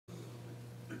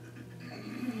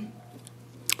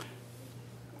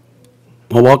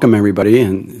Well, welcome everybody,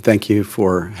 and thank you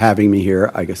for having me here.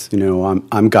 I guess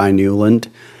I'm Guy Newland.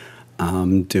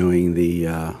 I'm doing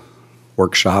the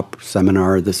workshop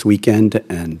seminar this weekend,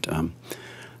 and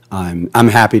I'm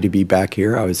happy to be back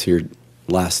here. I was here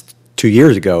last 2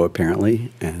 years ago,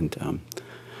 apparently, and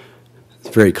it's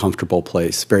a very comfortable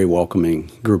place, very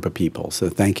welcoming group of people. So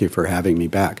thank you for having me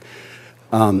back.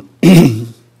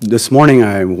 This morning,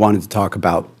 I wanted to talk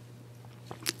about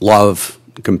love,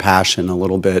 compassion a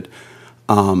little bit.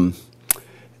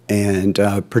 And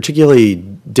particularly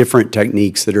different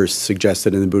techniques that are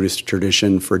suggested in the Buddhist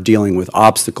tradition for dealing with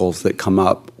obstacles that come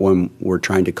up when we're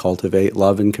trying to cultivate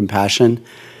love and compassion.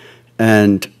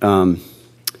 And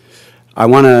I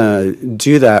want to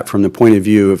do that from the point of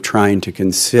view of trying to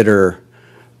consider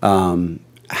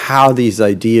how these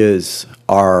ideas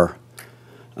are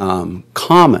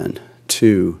common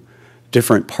to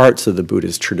different parts of the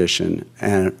Buddhist tradition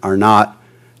and are not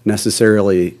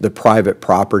necessarily the private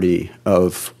property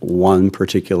of one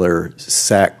particular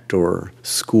sect or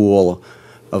school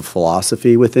of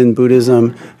philosophy within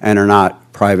Buddhism, and are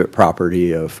not private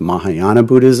property of Mahayana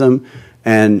Buddhism,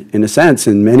 and in a sense,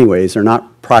 in many ways, are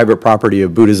not private property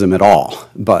of Buddhism at all,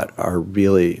 but are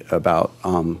really about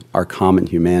our common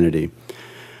humanity.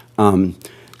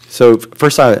 So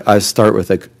first I start with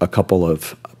a couple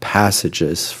of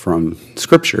passages from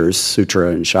scriptures, sutra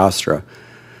and shastra.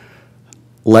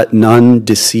 Let none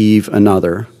deceive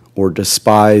another or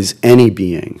despise any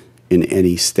being in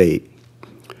any state.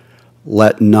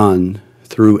 Let none,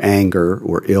 through anger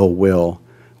or ill will,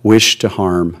 wish to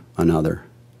harm another.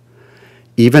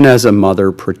 Even as a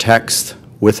mother protects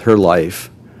with her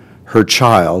life her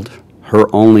child, her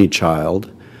only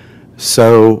child,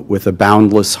 so with a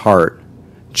boundless heart,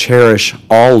 cherish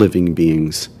all living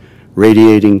beings,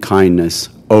 radiating kindness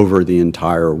over the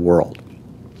entire world.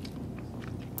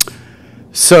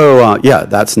 So,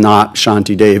 that's not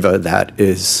Shantideva. That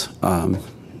is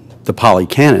the Pali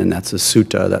Canon. That's a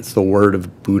sutta. That's the word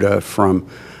of Buddha from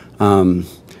the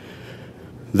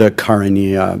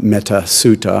Karaniya Metta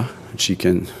Sutta, which you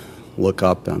can look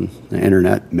up on the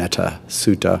internet, Metta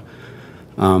Sutta.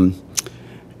 And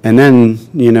then,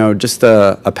 just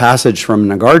a passage from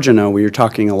Nagarjuna. We were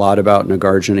talking a lot about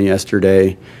Nagarjuna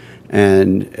yesterday,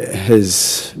 and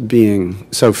his being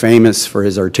so famous for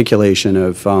his articulation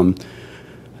of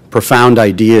profound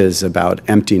ideas about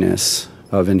emptiness,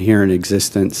 of inherent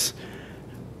existence,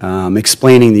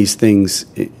 explaining these things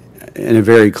in a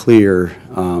very clear,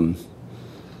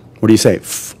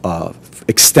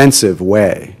 extensive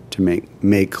way to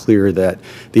make clear that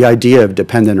the idea of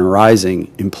dependent arising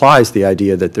implies the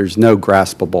idea that there's no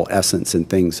graspable essence in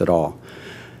things at all.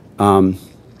 But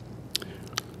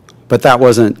that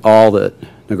wasn't all that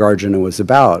Nagarjuna was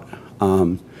about.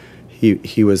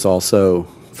 He was also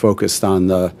focused on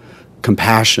the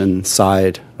compassion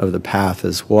side of the path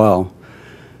as well.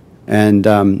 And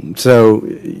so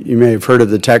you may have heard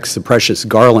of the text, The Precious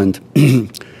Garland,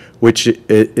 which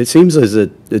it seems is a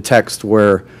text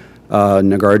where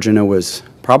Nagarjuna was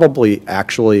probably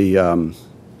actually,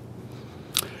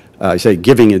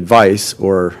 giving advice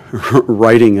or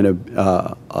writing an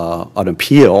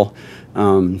appeal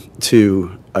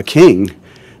to a king.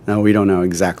 Now, we don't know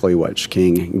exactly which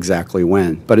king, exactly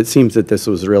when, but it seems that this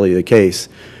was really the case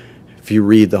if you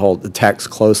read the text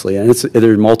closely. And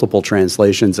there are multiple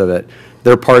translations of it.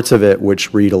 There are parts of it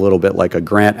which read a little bit like a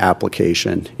grant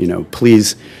application.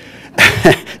 Please,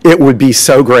 it would be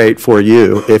so great for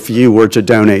you if you were to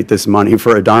donate this money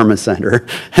for a Dharma center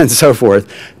and so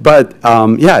forth. But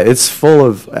it's full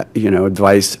of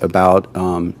advice about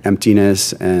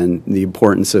emptiness and the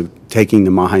importance of taking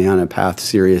the Mahayana path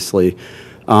seriously.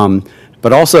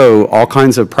 But also all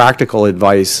kinds of practical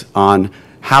advice on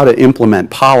how to implement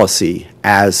policy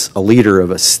as a leader of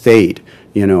a state,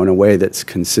 in a way that's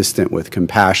consistent with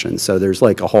compassion. So there's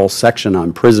like a whole section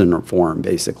on prison reform,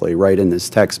 basically, right in this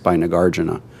text by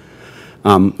Nagarjuna,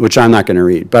 which I'm not going to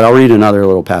read. But I'll read another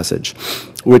little passage,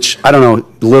 which, I don't know,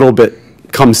 a little bit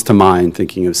comes to mind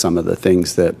thinking of some of the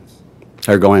things that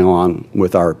are going along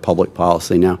with our public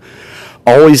policy now.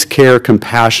 Always care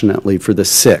compassionately for the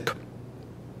sick,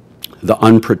 the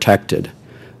unprotected,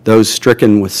 those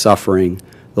stricken with suffering,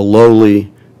 the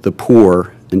lowly, the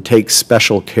poor, and take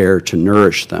special care to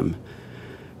nourish them.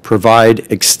 Provide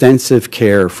extensive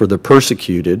care for the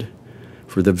persecuted,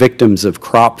 for the victims of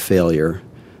crop failure,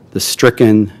 the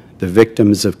stricken, the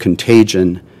victims of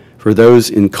contagion, for those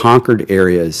in conquered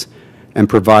areas, and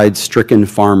provide stricken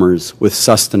farmers with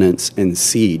sustenance and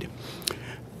seed.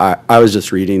 I was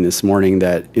just reading this morning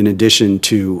that in addition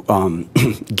to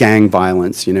gang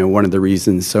violence, one of the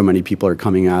reasons so many people are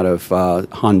coming out of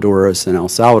Honduras and El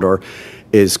Salvador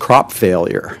is crop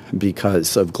failure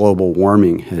because of global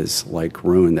warming has like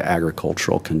ruined the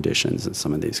agricultural conditions in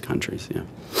some of these countries. Yeah.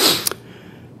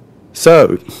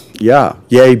 So, yeah,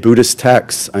 yay, Buddhist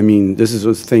texts. I mean, this is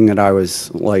a thing that I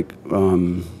was like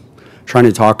trying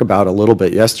to talk about a little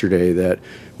bit yesterday, that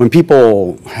when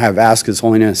people have asked His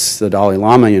Holiness the Dalai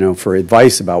Lama, you know, for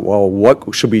advice about, well,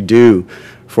 what should we do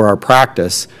for our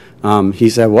practice? He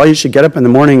said, well, you should get up in the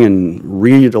morning and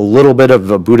read a little bit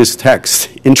of a Buddhist text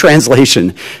in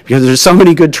translation, because there's so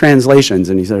many good translations.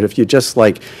 And he said, if you just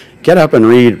like get up and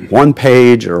read one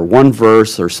page or one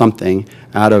verse or something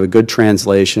out of a good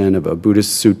translation of a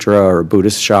Buddhist sutra or a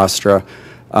Buddhist shastra,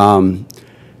 and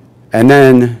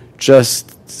then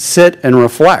just sit and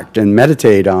reflect and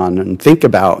meditate on and think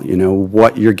about, you know,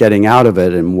 what you're getting out of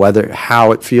it and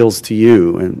how it feels to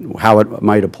you and how it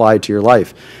might apply to your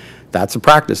life. That's a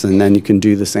practice, and then you can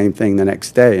do the same thing the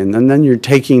next day. And then you're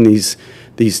taking these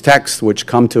texts which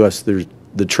come to us through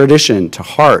the tradition to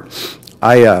heart.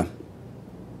 I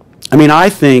mean, I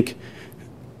think,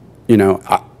 you know,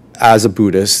 as a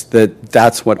Buddhist,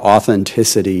 that's what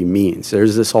authenticity means.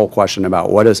 There's this whole question about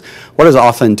what does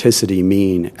authenticity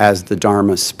mean as the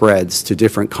Dharma spreads to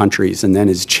different countries and then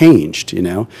is changed, you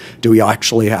know? Do we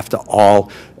actually have to all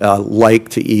like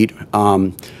to eat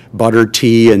butter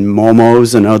tea and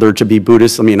momos in order to be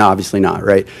Buddhist? I mean, obviously not,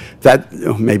 right? That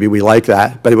maybe we like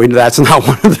that, but that's not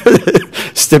one of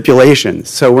the stipulations.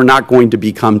 So we're not going to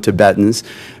become Tibetans,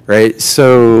 right?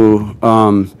 So,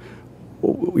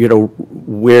 you know,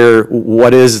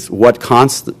 what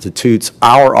constitutes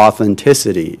our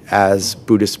authenticity as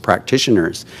Buddhist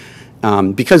practitioners?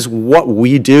 Because what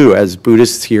we do as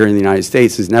Buddhists here in the United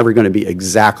States is never going to be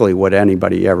exactly what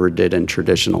anybody ever did in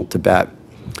traditional Tibet.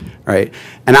 Right?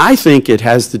 And I think it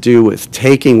has to do with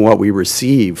taking what we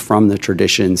receive from the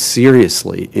tradition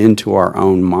seriously into our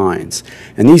own minds.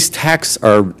 And these texts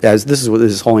are, as this is what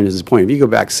His Holiness's point, if you go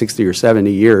back 60 or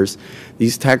 70 years,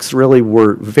 these texts really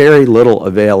were very little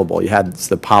available. You had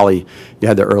the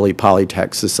early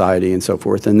Polytext Society and so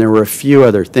forth, and there were a few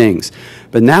other things.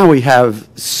 But now we have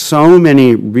so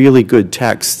many really good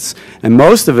texts, and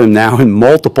most of them now in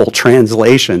multiple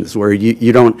translations, where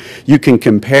you can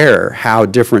compare how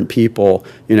different people,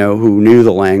 you know, who knew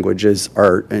the languages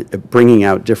are bringing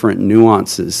out different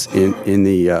nuances in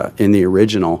the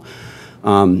original.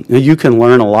 You can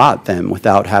learn a lot then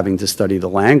without having to study the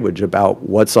language about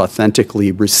what's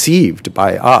authentically received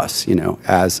by us, you know,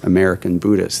 as American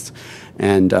Buddhists.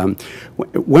 And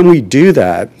when we do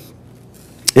that,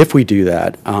 if we do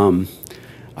that,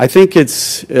 I think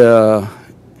it's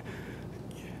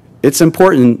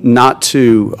important not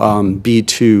to be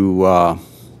too,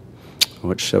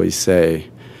 what shall we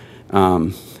say,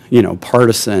 you know,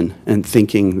 partisan and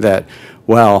thinking that,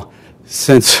 well,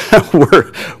 since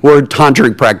we're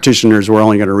tantric practitioners, we're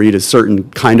only going to read a certain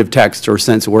kind of text, or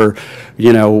since we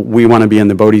want to be in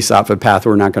the Bodhisattva path,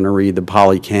 we're not going to read the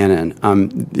Pali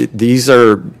Canon. These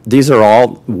are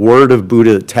all Word of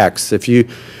Buddha texts. If you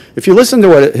listen to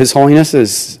what His Holiness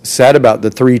has said about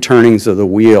the three turnings of the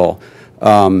wheel,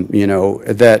 you know,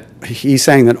 that he's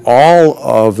saying that all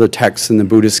of the texts in the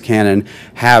Buddhist canon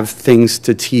have things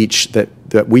to teach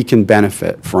that we can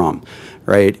benefit from.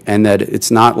 Right? And that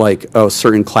it's not like, oh,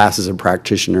 certain classes of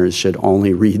practitioners should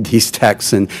only read these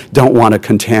texts and don't want to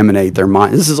contaminate their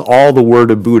mind. This is all the Word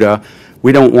of Buddha.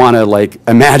 We don't want to like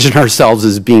imagine ourselves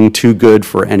as being too good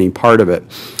for any part of it.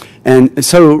 And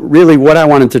so really what I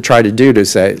wanted to try to do to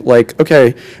say, like,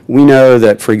 okay, we know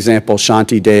that, for example,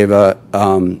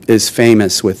 Shantideva is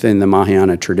famous within the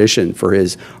Mahayana tradition for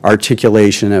his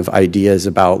articulation of ideas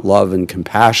about love and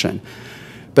compassion.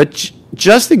 But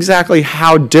just exactly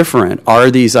how different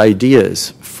are these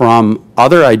ideas from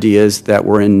other ideas that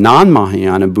were in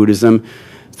non-Mahayana Buddhism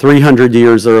 300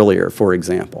 years earlier, for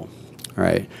example,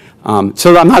 right?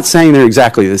 So I'm not saying they're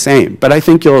exactly the same, but I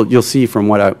think you'll see from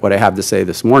what I have to say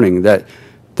this morning that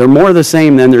they're more the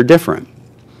same than they're different.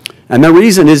 And the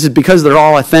reason is because they're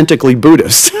all authentically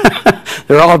Buddhist.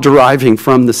 They're all deriving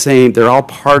from the same, they're all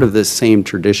part of this same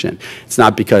tradition. It's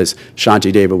not because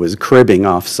Shantideva was cribbing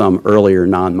off some earlier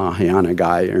non-Mahayana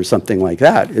guy or something like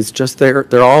that. It's just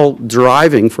they're all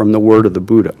deriving from the word of the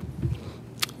Buddha.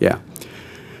 Yeah.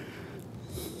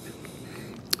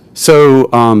 So,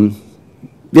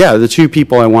 yeah, the two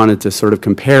people I wanted to sort of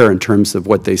compare in terms of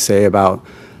what they say about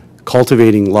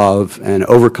cultivating love and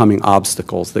overcoming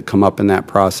obstacles that come up in that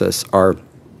process are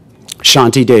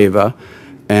Shantideva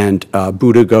and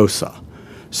Buddhaghosa.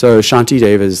 So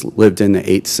Shantideva has lived in the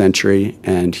 8th century,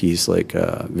 and he's like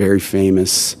a very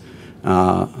famous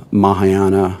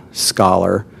Mahayana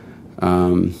scholar.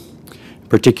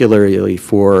 particularly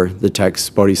for the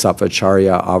text Bodhisattva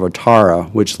Charya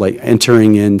Avatara, which like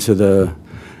entering into the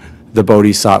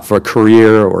Bodhisattva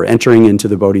career or entering into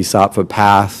the Bodhisattva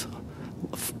path,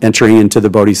 entering into the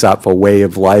Bodhisattva way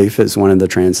of life is one of the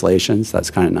translations. That's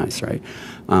kind of nice, right?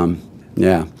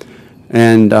 Yeah.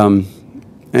 And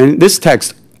this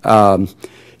text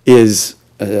is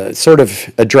sort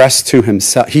of addressed to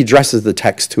himself. He addresses the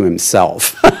text to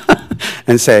himself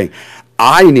and saying,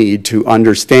 I need to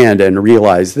understand and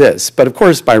realize this. But of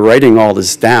course, by writing all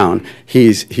this down,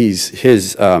 he's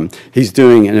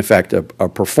doing, in effect, a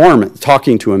performance,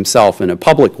 talking to himself in a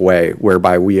public way,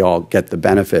 whereby we all get the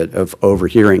benefit of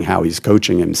overhearing how he's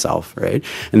coaching himself, right?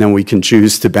 And then we can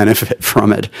choose to benefit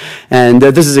from it. And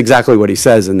this is exactly what he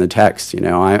says in the text. You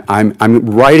know, I'm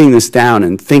writing this down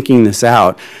and thinking this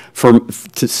out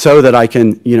so that I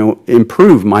can, you know,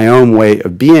 improve my own way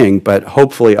of being, but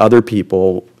hopefully other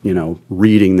people, you know,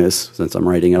 reading this, since I'm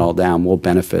writing it all down, will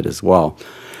benefit as well.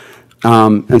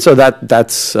 And so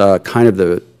that's kind of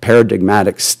the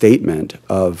paradigmatic statement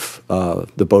of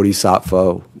the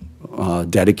Bodhisattva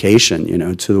dedication, you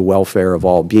know, to the welfare of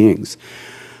all beings.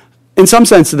 In some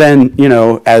sense, then, you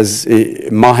know, as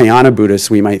Mahayana Buddhists,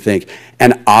 we might think,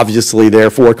 and obviously,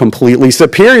 therefore, completely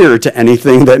superior to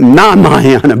anything that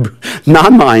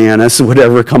non-Mahayanists would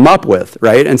ever come up with,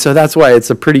 right? And so that's why it's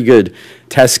a pretty good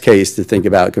test case to think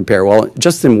about, compare, well,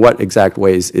 just in what exact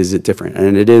ways is it different?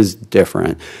 And it is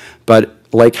different. But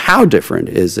like, how different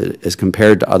is it as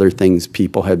compared to other things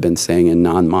people have been saying in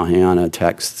non-Mahayana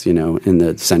texts, you know, in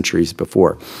the centuries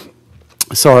before?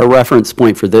 So our reference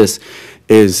point for this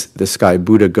is this guy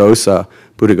Buddhaghosa.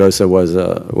 Buddhaghosa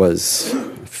was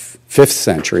 5th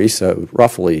century, so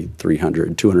roughly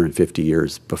 250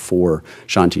 years before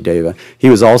Shantideva. He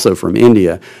was also from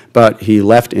India, but he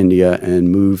left India and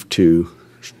moved to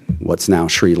what's now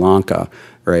Sri Lanka,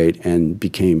 right, and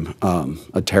became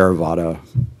a Theravada,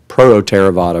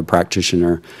 proto-Theravada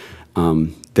practitioner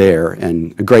there,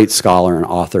 and a great scholar and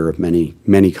author of many,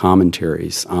 many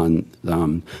commentaries on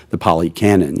the Pali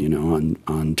Canon, you know, on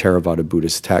Theravada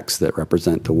Buddhist texts that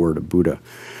represent the word of Buddha.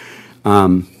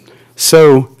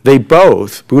 So they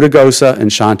both, Buddhaghosa and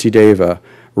Shantideva,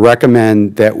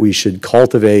 recommend that we should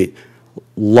cultivate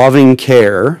loving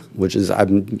care, which is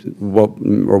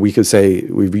or we could say,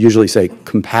 we usually say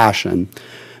compassion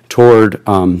toward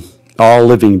all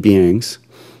living beings,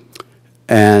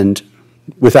 and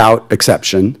without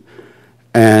exception,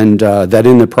 and that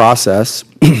in the process,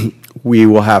 we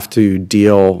will have to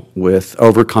deal with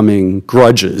overcoming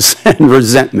grudges and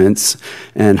resentments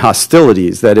and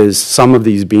hostilities. That is, some of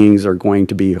these beings are going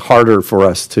to be harder for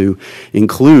us to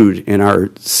include in our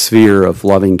sphere of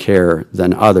loving care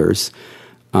than others.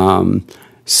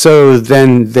 So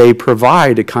then they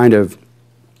provide a kind of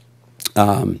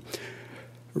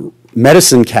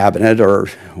medicine cabinet, or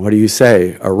what do you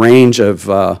say, a range of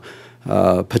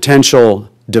potential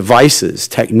devices,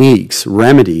 techniques,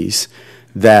 remedies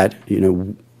that, you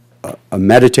know, a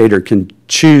meditator can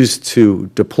choose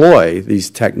to deploy these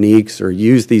techniques or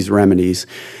use these remedies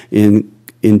in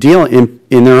their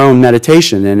own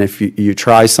meditation. And if you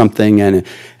try something and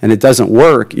it doesn't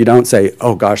work, you don't say,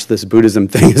 oh gosh, this Buddhism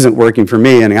thing isn't working for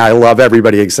me and I love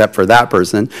everybody except for that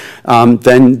person.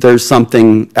 Then there's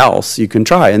something else you can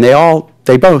try. And they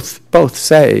both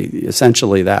say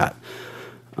essentially that.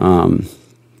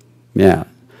 Yeah.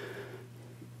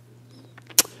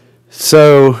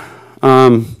 So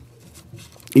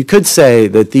you could say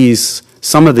that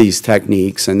some of these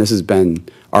techniques, and this has been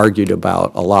argued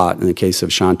about a lot in the case of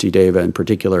Shantideva in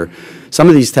particular, some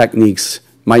of these techniques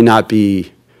might not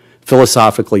be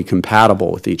philosophically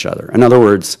compatible with each other. In other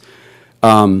words,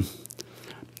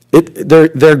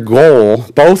 their goal,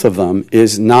 both of them,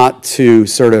 is not to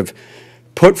sort of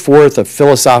put forth a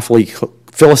philosophically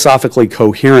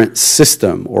coherent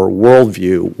system or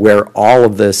worldview where all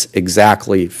of this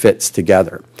exactly fits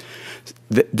together.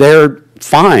 They're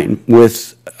fine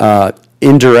with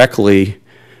indirectly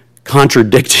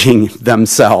contradicting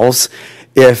themselves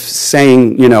if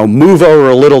saying, you know, move over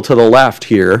a little to the left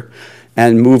here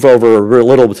and move over a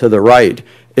little to the right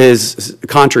is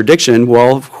contradiction.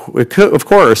 Well, of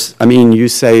course, I mean, you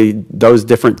say those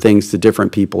different things to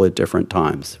different people at different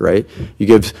times, right?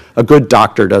 A good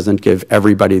doctor doesn't give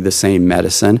everybody the same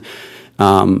medicine.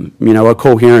 You know, a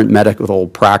coherent medical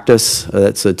practice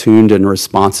that's attuned and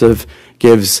responsive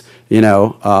gives, you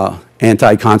know,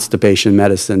 anti-constipation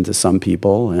medicine to some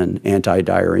people and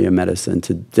anti-diarrhea medicine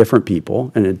to different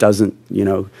people, and it doesn't, you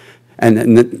know,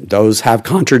 and those have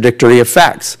contradictory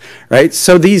effects, right?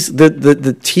 So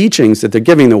the teachings that they're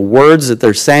giving, the words that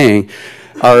they're saying,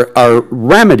 are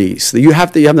remedies. You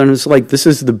have to it's like this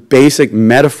is the basic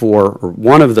metaphor, or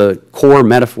one of the core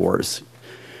metaphors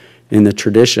in the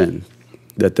tradition,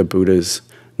 that the Buddha's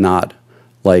not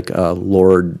like a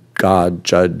Lord, God,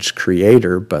 Judge,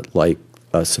 Creator, but like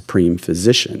a supreme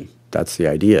physician. That's the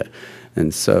idea.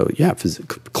 And so, yeah,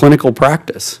 clinical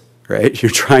practice, right?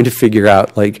 You're trying to figure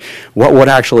out, like, what would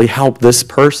actually help this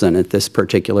person at this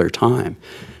particular time,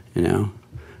 you know?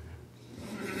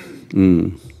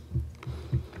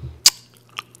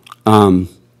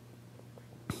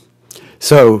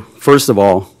 So, first of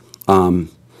all,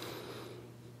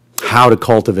 how to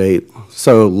cultivate,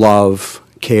 so love,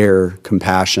 care,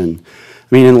 compassion.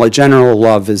 I mean, in like general,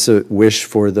 love is a wish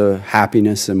for the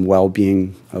happiness and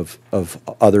well-being of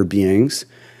other beings.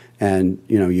 And,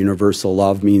 you know, universal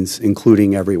love means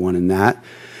including everyone in that.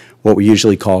 What we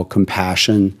usually call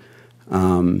compassion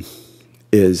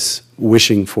is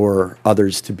wishing for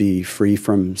others to be free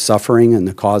from suffering and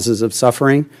the causes of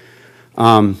suffering.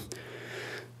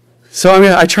 So I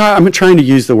mean, I'm trying to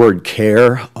use the word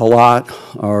care a lot,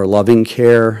 or loving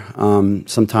care,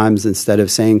 sometimes instead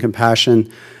of saying compassion,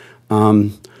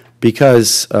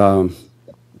 because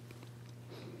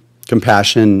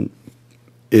compassion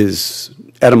is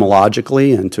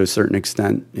etymologically and to a certain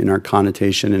extent in our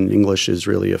connotation in English is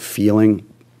really a feeling,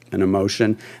 an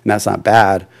emotion, and that's not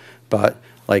bad, but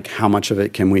like how much of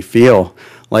it can we feel?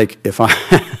 Like if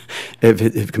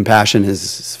compassion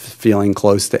is feeling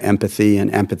close to empathy,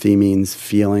 and empathy means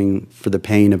feeling for the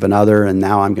pain of another, and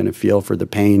now I'm going to feel for the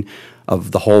pain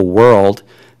of the whole world,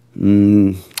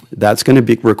 that's going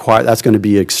to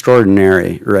be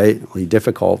extraordinary, right? Really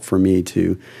difficult for me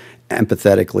to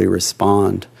empathetically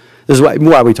respond. This is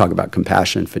why we talk about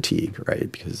compassion fatigue, right?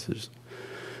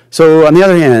 So on the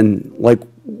other hand, like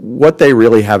what they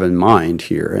really have in mind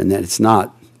here, and that it's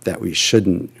not that we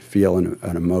shouldn't feel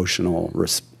an emotional,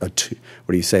 mirror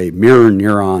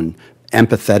neuron,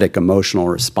 empathetic emotional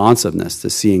responsiveness to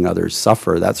seeing others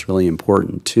suffer. That's really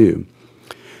important too.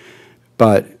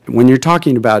 But when you're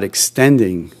talking about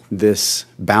extending this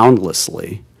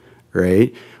boundlessly,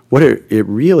 right, what it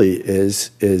really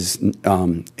is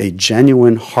a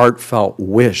genuine, heartfelt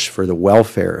wish for the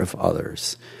welfare of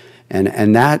others.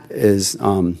 And that is,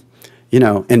 you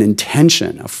know, an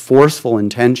intention, a forceful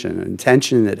intention, an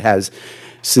intention that has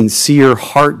sincere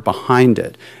heart behind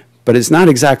it. But it's not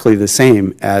exactly the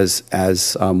same as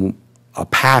a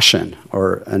passion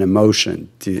or an emotion,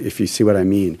 if you see what I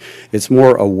mean. It's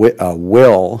more a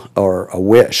will or a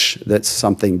wish that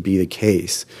something be the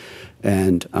case.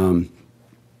 And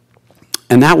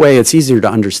that way it's easier to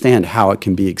understand how it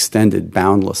can be extended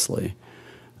boundlessly.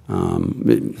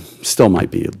 It still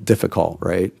might be difficult,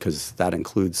 right? Because that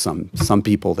includes some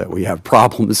people that we have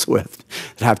problems with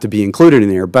that have to be included in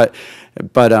there. But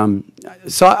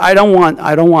so I don't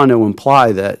want to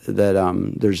imply that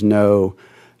there's no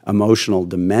emotional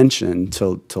dimension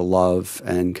to love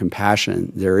and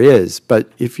compassion. There is, but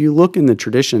if you look in the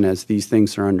tradition as these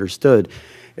things are understood,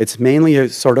 it's mainly a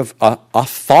sort of a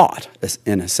thought,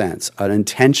 in a sense, an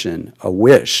intention, a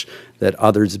wish that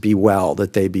others be well,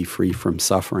 that they be free from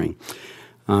suffering.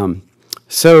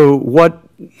 So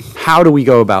how do we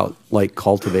go about like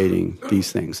cultivating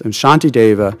these things? And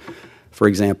Shantideva, for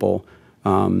example,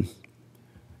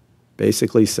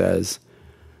 basically says,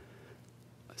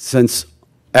 since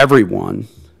everyone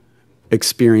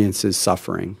experiences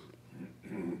suffering,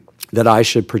 that I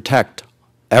should protect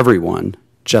everyone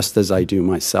just as I do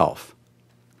myself.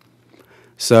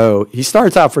 So he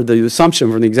starts out for the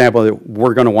assumption, from the example, that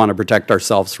we're going to want to protect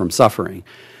ourselves from suffering.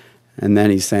 And then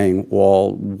he's saying,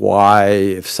 well, why,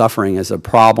 if suffering is a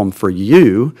problem for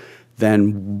you,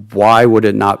 then why would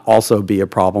it not also be a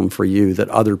problem for you that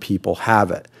other people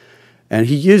have it? And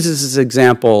he uses this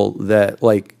example that,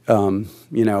 like, you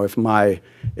know, if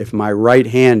my right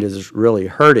hand is really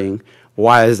hurting,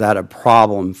 why is that a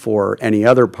problem for any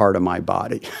other part of my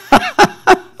body?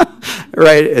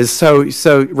 Right? So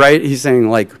right, he's saying,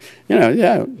 like, you know,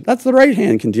 yeah, that's the right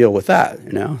hand can deal with that,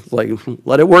 you know, like,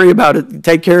 let it worry about it,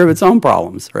 take care of its own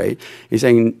problems, right? He's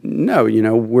saying, no, you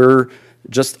know, we're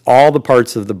just, all the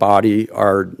parts of the body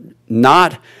are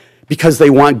not because they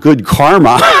want good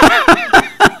karma,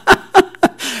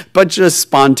 but just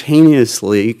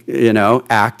spontaneously, you know,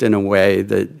 act in a way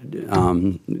that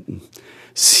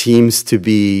seems to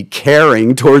be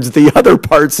caring towards the other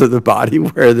parts of the body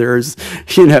where there's,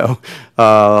 you know,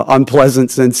 unpleasant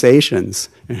sensations.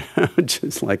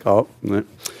 Just like, oh,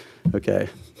 okay,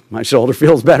 my shoulder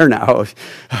feels better now.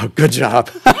 Oh, good job.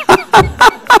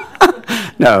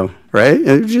 No, right?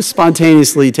 It just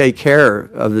spontaneously take care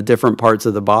of the different parts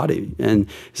of the body. And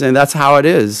saying that's how it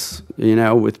is, you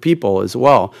know, with people as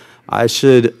well. I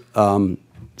should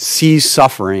sees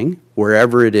suffering,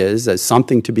 wherever it is, as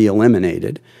something to be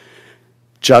eliminated,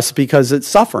 just because it's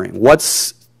suffering. What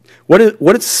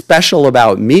is special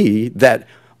about me that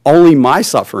only my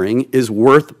suffering is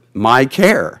worth my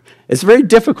care? It's very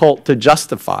difficult to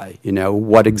justify,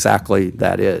 what exactly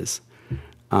that is.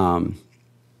 Yeah.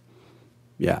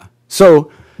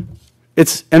 So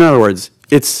in other words,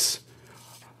 it's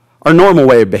our normal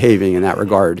way of behaving in that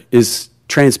regard is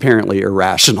transparently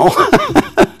irrational.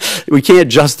 We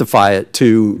can't justify it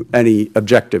to any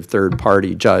objective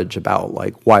third-party judge about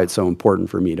why it's so important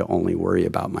for me to only worry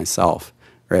about myself,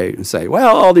 right? And say,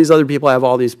 well, all these other people have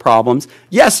all these problems.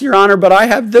 Yes, Your Honor, but I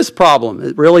have this problem.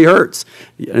 It really hurts.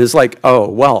 And it's like, oh,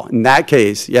 well, in that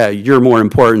case, yeah, you're more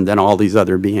important than all these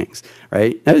other beings,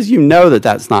 right? As you know that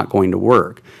that's not going to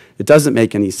work. It doesn't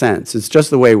make any sense. It's just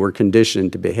the way we're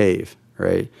conditioned to behave,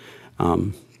 right?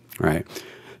 Right.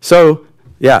 So,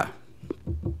 yeah.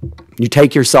 You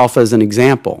take yourself as an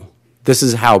example. This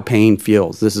is how pain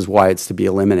feels. This is why it's to be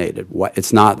eliminated.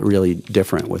 It's not really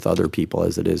different with other people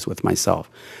as it is with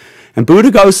myself. And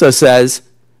Buddhaghosa says,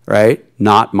 right,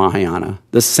 not Mahayana,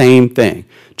 the same thing.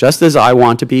 Just as I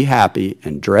want to be happy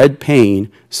and dread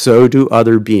pain, so do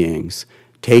other beings,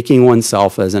 taking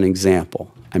oneself as an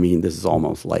example. I mean, this is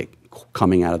almost like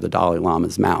coming out of the Dalai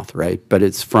Lama's mouth, right? But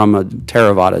it's from a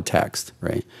Theravada text,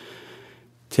 right?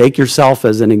 Take yourself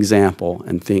as an example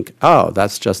and think, oh,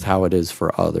 that's just how it is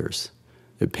for others.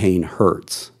 That pain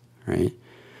hurts, right?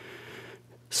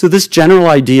 So this general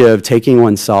idea of taking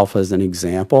oneself as an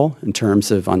example in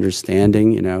terms of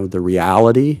understanding, the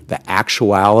reality, the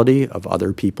actuality of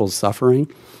other people's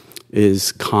suffering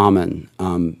is common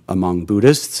among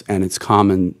Buddhists, and it's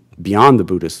common beyond the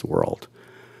Buddhist world.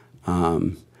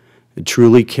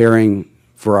 Truly caring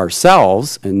for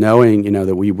ourselves and knowing,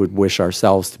 that we would wish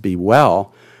ourselves to be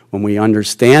well, when we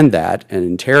understand that and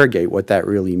interrogate what that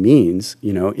really means,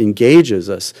 engages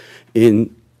us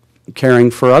in caring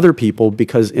for other people,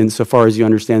 because insofar as you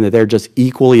understand that they're just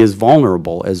equally as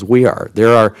vulnerable as we are.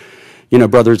 There are,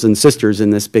 brothers and sisters in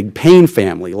this big pain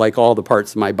family, like all the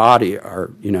parts of my body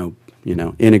are,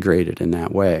 integrated in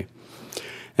that way.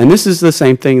 And this is the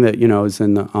same thing that, is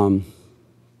in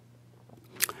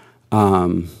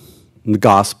the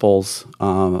Gospels.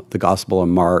 The Gospel of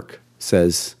Mark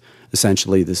says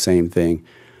essentially the same thing.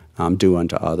 Do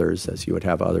unto others as you would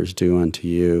have others do unto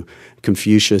you.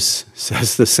 Confucius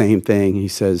says the same thing. He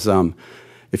says,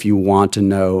 if you want to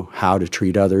know how to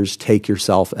treat others, take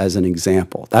yourself as an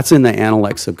example. That's in the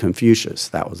Analects of Confucius.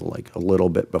 That was like a little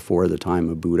bit before the time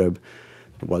of Buddha.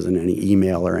 There wasn't any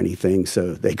email or anything,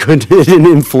 so they didn't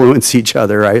influence each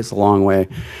other, right? It's a long way,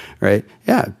 right?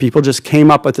 Yeah, people just came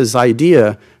up with this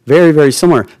idea, very, very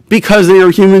similar, because they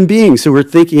are human beings. So we're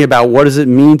thinking about what does it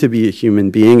mean to be a human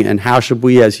being, and how should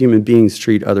we as human beings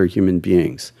treat other human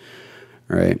beings,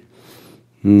 right?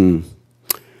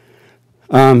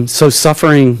 So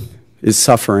suffering is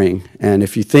suffering, and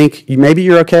if you think, maybe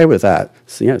you're okay with that.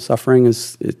 So, yeah, suffering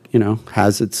is,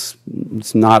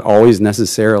 it's not always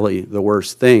necessarily the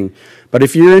worst thing. But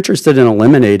if you're interested in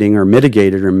eliminating or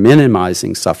mitigating or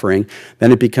minimizing suffering,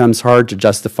 then it becomes hard to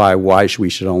justify why we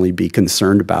should only be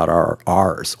concerned about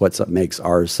ours, what makes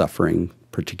our suffering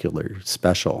particularly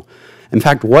special. In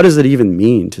fact, what does it even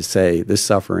mean to say this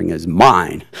suffering is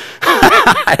mine?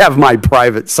 I have my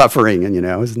private suffering, and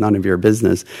it's none of your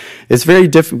business. It's very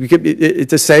difficult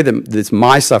to say that it's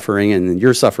my suffering and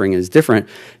your suffering is different.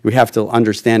 We have to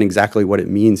understand exactly what it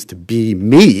means to be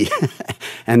me,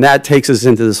 and that takes us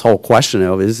into this whole question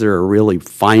of: is there a really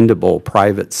findable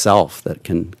private self that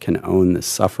can own this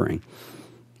suffering?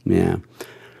 Yeah.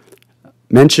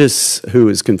 Mencius, who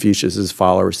is Confucius's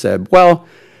follower, said, well,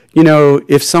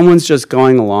 if someone's just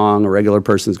going along, a regular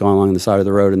person's going along the side of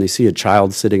the road, and they see a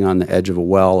child sitting on the edge of a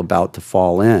well about to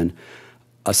fall in,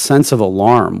 a sense of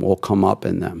alarm will come up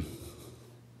in them.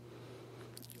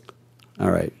 All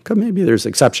right. Maybe there's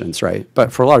exceptions, right?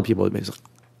 But for a lot of people,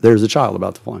 there's a child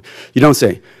about to fall in. You don't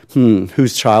say,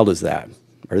 whose child is that?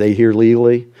 Are they here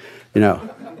legally? Do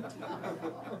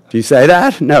you say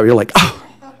that? No, you're like, oh.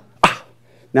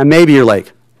 Now maybe you're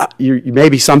like,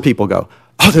 maybe some people go,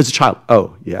 oh, there's a child.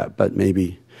 Oh, yeah, but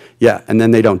maybe, yeah. And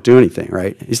then they don't do anything,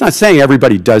 right? He's not saying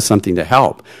everybody does something to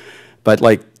help, but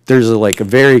there's a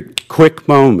very quick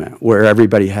moment where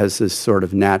everybody has this sort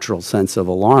of natural sense of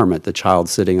alarm at the child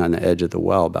sitting on the edge of the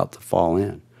well about to fall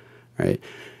in, right?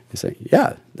 You say,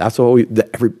 yeah, that's what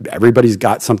everybody's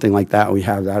got something like that. We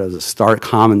have that as a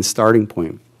common starting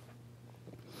point.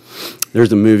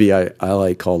 There's a movie I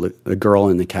like called The Girl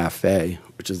in the Cafe,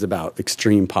 which is about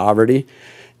extreme poverty.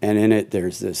 And in it,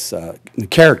 there's this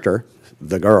character,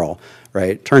 the girl,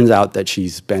 right? Turns out that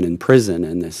she's been in prison,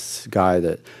 and this guy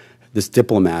that this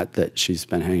diplomat that she's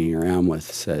been hanging around with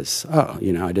says, oh,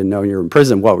 you know, I didn't know you were in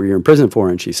prison. What were you in prison for?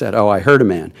 And she said, oh, I hurt a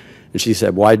man. And she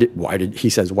said, he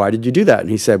says, why did you do that? And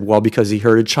he said, well, because he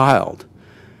hurt a child.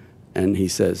 And he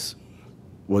says,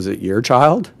 was it your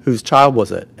child? Whose child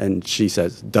was it? And she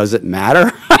says, does it matter?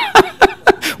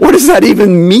 What does that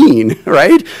even mean,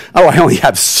 right? Oh, I only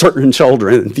have certain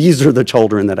children. These are the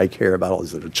children that I care about. All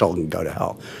these other children go to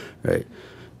hell, right?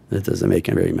 That doesn't make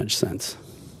very much sense.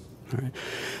 All right.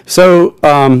 So,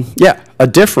 yeah, a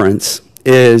difference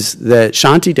is that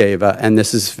Shantideva, and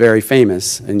this is very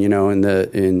famous, and you know,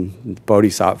 in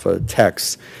Bodhisattva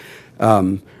texts,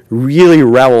 really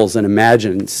revels in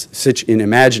imagining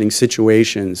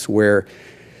situations where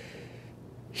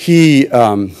he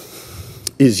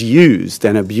is used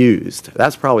and abused.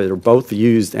 That's probably, they're both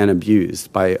used and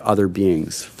abused by other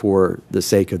beings for the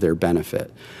sake of their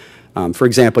benefit. For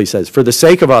example, he says, for the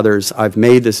sake of others, I've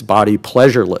made this body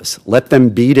pleasureless. Let them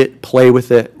beat it, play with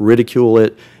it, ridicule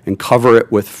it, and cover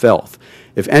it with filth.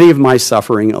 If any of my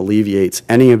suffering alleviates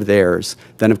any of theirs,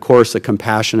 then of course a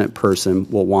compassionate person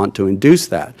will want to induce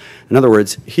that. In other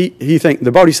words,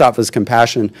 the Bodhisattva's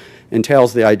compassion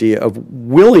entails the idea of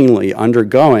willingly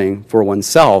undergoing for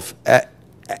oneself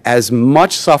as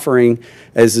much suffering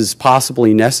as is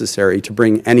possibly necessary to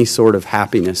bring any sort of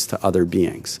happiness to other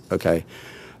beings, okay?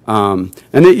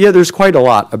 Yeah, there's quite a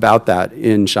lot about that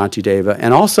in Shantideva,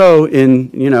 and also in,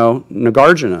 you know,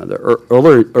 Nagarjuna, the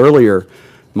earlier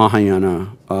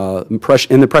Mahayana.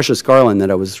 In the Precious Garland that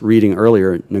I was reading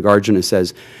earlier, Nagarjuna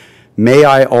says, may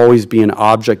I always be an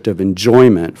object of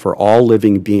enjoyment for all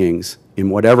living beings in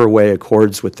whatever way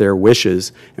accords with their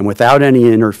wishes and without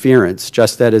any interference,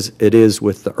 just as it is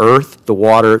with the earth, the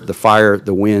water, the fire,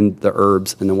 the wind, the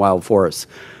herbs, and the wild forests.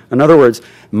 In other words,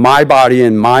 my body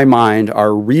and my mind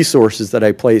are resources that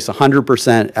I place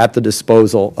 100% at the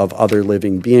disposal of other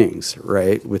living beings,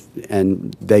 right?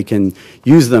 And they can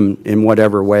use them in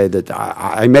whatever way that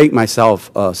I make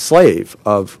myself a slave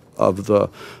of the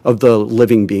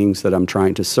living beings that I'm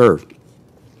trying to serve.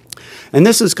 And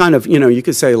this is kind of, you know, you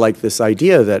could say like this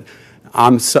idea that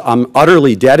I'm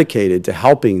utterly dedicated to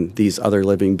helping these other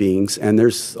living beings, and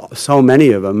there's so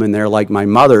many of them, and they're like my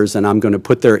mothers, and I'm going to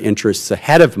put their interests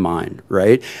ahead of mine,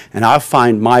 right? And I'll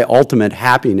find my ultimate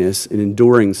happiness in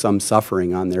enduring some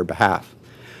suffering on their behalf,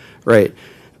 right?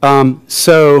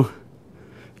 So,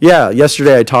 yeah,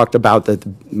 yesterday I talked about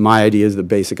that my idea is the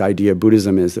basic idea of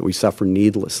Buddhism is that we suffer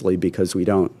needlessly because we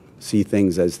don't see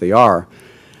things as they are.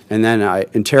 And then I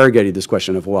interrogated this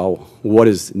question of, well, what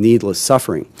is needless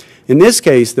suffering? In this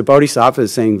case, the Bodhisattva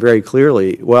is saying very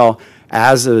clearly, well,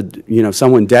 as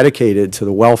someone dedicated to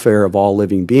the welfare of all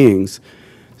living beings,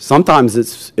 sometimes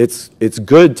it's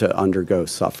good to undergo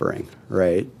suffering,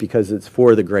 right? Because it's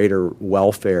for the greater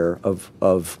welfare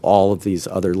of all of these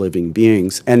other living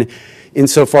beings. And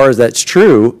insofar as that's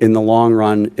true, in the long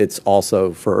run, it's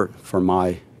also for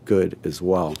my good as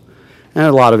well. And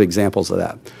a lot of examples of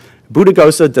that.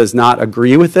 Buddhaghosa does not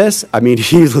agree with this. I mean,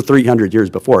 he was 300 years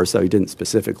before, so he didn't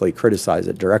specifically criticize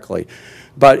it directly.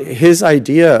 But his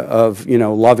idea of, you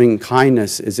know, loving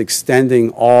kindness is extending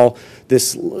all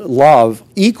this love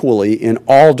equally in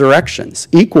all directions,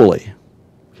 equally.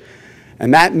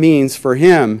 And that means for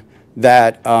him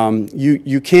that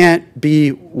you can't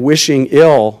be wishing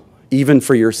ill even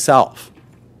for yourself.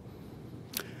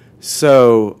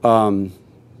 So,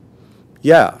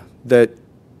 yeah, that,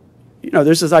 you know,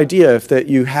 there's this idea that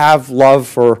you have love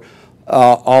for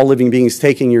all living beings,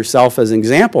 taking yourself as an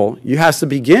example, you have to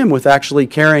begin with actually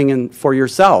caring for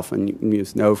yourself. And you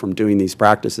know from doing these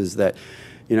practices that,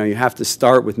 you know, you have to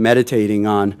start with meditating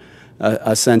on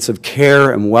a sense of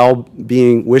care and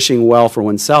well-being, wishing well for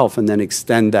oneself, and then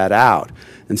extend that out.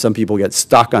 And some people get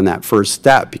stuck on that first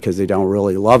step because they don't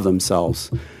really love themselves,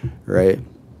 right?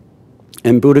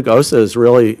 And Buddhaghosa is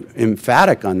really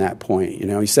emphatic on that point. You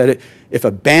know, he said, if a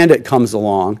bandit comes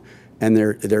along and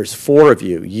there's four of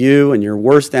you, you and your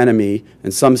worst enemy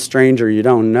and some stranger you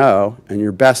don't know and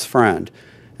your best friend,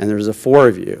 and there's a four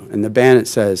of you, and the bandit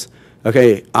says,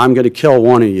 okay, I'm going to kill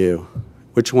one of you.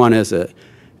 Which one is it?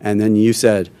 And then you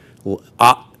said,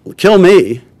 kill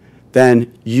me,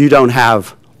 then you don't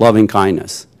have loving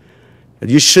kindness.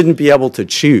 You shouldn't be able to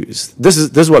choose. This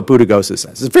is what Buddhaghosa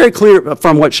says. It's very clear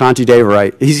from what Shantideva,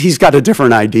 right? He's got a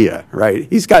different idea, right?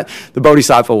 The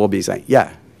Bodhisattva will be saying,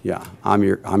 yeah, I'm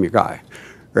your guy,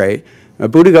 right?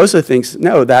 Buddhaghosa thinks,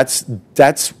 no,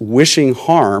 that's wishing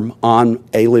harm on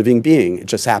a living being. It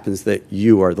just happens that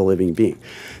you are the living being.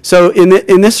 So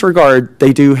in this regard,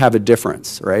 they do have a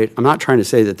difference, right? I'm not trying to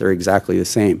say that they're exactly the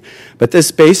same. But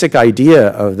this basic idea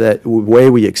of that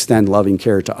way we extend loving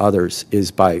care to others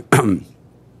is by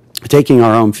taking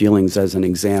our own feelings as an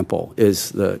example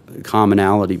is the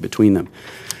commonality between them.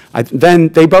 Then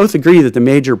they both agree that the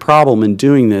major problem in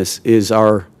doing this is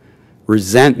our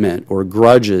resentment or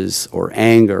grudges or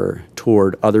anger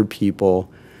toward other people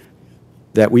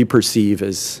that we perceive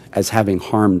as having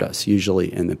harmed us,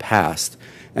 usually in the past.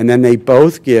 And then they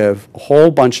both give a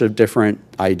whole bunch of different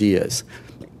ideas.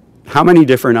 How many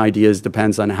different ideas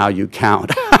depends on how you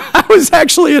count. I was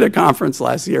actually at a conference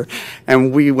last year,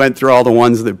 and we went through all the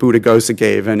ones that Buddhaghosa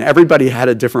gave, and everybody had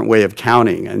a different way of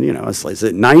counting. And, you know, it's like, is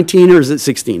it 19 or is it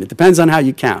 16? It depends on how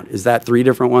you count. Is that 3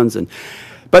 different ones?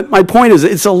 But my point is,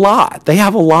 it's a lot. They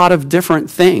have a lot of different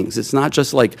things. It's not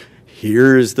just like,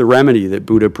 here's the remedy that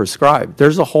Buddha prescribed.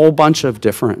 There's a whole bunch of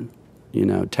different, you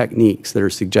know, techniques that are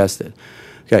suggested.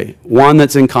 Okay, one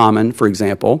that's in common, for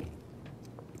example,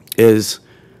 is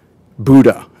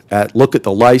Buddha. Look at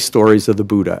the life stories of the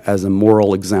Buddha as a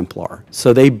moral exemplar.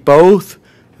 So they both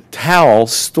tell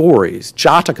stories,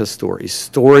 Jataka stories,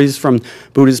 stories from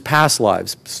Buddha's past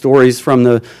lives, stories from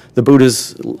the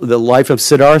life of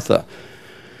Siddhartha,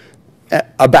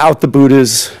 about the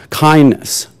Buddha's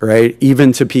kindness, right,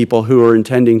 even to people who are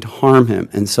intending to harm him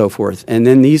and so forth. And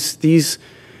then these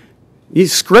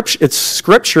scripture, it's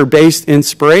scripture-based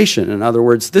inspiration. In other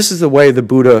words, this is the way the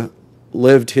Buddha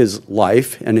lived his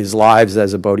life and his lives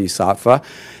as a bodhisattva,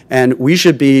 and we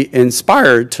should be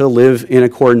inspired to live in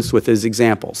accordance with his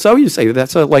example. So you say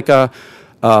that's that's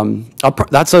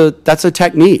a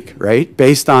technique, right,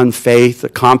 based on faith,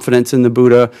 confidence in the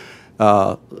Buddha,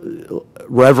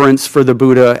 reverence for the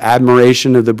Buddha,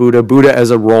 admiration of the Buddha, Buddha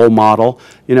as a role model.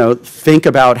 You know, think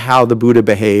about how the Buddha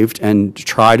behaved and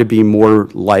try to be more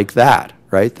like that,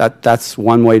 right? That's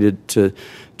one way to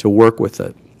work with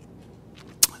it.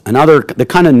 The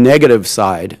kind of negative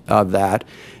side of that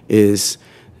is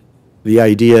the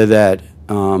idea that,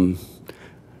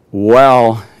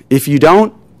 well, if you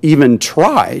don't even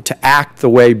try to act the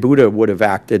way Buddha would have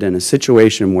acted in a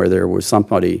situation where there was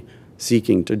somebody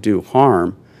seeking to do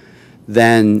harm,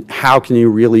 then how can you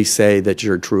really say that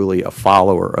you're truly a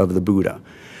follower of the Buddha?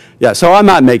 Yeah, so I'm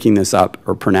not making this up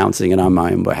or pronouncing it on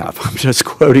my own behalf. I'm just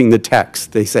quoting the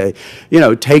text. They say, you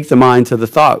know, take the mind to the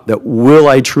thought that will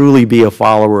I truly be a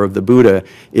follower of the Buddha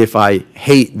if I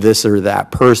hate this or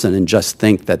that person and just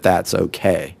think that that's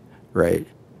okay, right?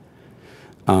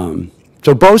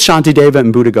 So both Shantideva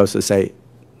and Buddhaghosa say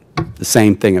the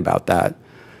same thing about that.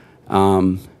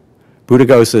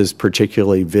 Buddhaghosa is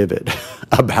particularly vivid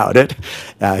about it.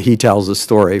 He tells a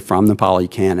story from the Pali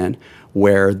Canon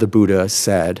where the Buddha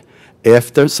said,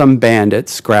 if there's some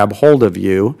bandits grab hold of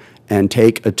you and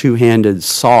take a two-handed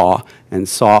saw and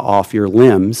saw off your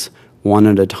limbs one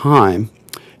at a time,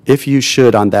 if you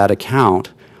should on that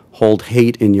account hold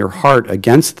hate in your heart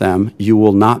against them, you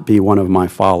will not be one of my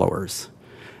followers.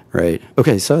 Right?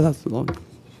 Okay, so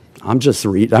I'm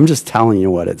just telling you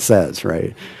what it says,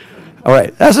 right? All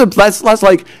right, that's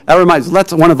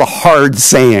one of the hard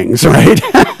sayings, right?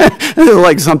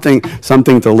 Like something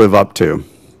to live up to.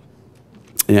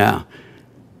 Yeah.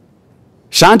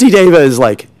 Shantideva is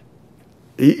like,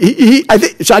 I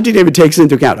think Shantideva takes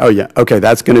into account, oh yeah, okay,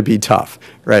 that's going to be tough,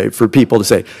 right? For people to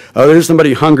say, oh, there's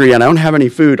somebody hungry and I don't have any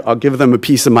food, I'll give them a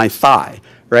piece of my thigh,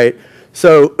 right?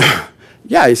 So,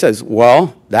 yeah, he says,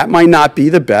 well, that might not be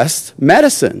the best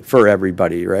medicine for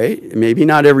everybody, right? Maybe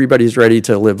not everybody's ready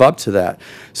to live up to that.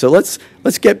 So let's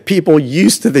get people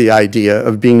used to the idea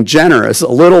of being generous a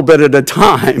little bit at a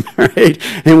time, right?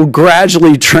 And we'll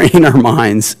gradually train our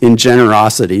minds in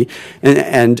generosity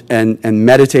and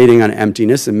meditating on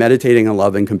emptiness and meditating on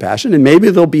love and compassion. And maybe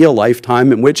there'll be a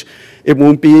lifetime in which it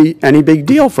won't be any big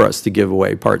deal for us to give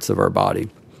away parts of our body.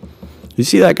 You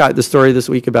see that guy, the story this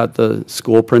week about the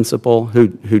school principal who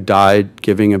died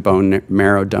giving a bone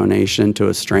marrow donation to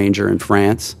a stranger in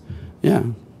France? Yeah.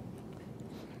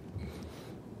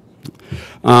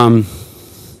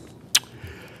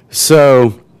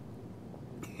 So,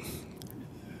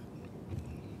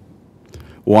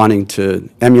 wanting to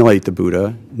emulate the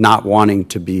Buddha, not wanting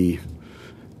to be,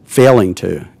 failing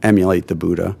to emulate the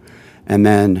Buddha, and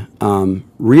then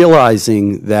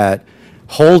realizing that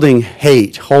holding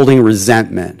hate, holding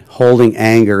resentment, holding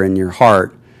anger in your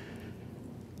heart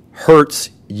hurts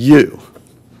you,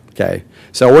 okay?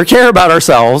 So we care about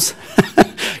ourselves.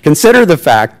 Consider the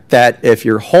fact that if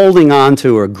you're holding on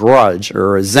to a grudge or a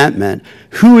resentment,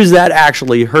 who is that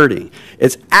actually hurting?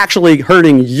 It's actually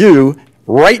hurting you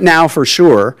right now for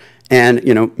sure, and,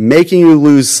 you know, making you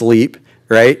lose sleep,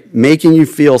 right? Making you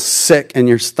feel sick in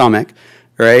your stomach,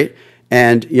 right?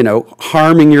 And, you know,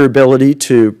 harming your ability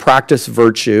to practice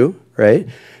virtue, right?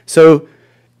 So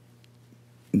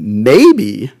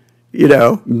maybe, you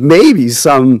know, maybe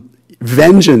some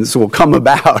vengeance will come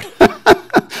about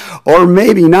or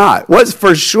maybe not. What's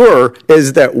for sure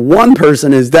is that one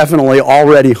person is definitely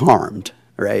already harmed,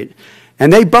 right?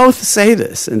 And they both say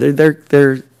this, and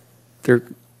they're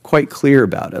quite clear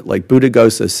about it. Like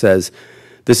Buddhaghosa says,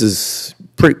 this is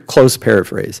pretty close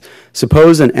paraphrase.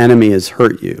 Suppose an enemy has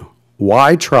hurt you.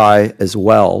 Why try as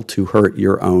well to hurt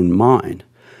your own mind?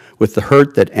 With the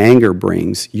hurt that anger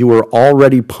brings, you are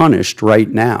already punished right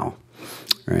now,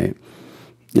 right?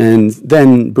 And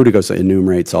then Buddhaghosa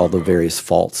enumerates all the various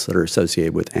faults that are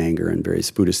associated with anger in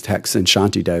various Buddhist texts, and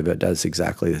Shantideva does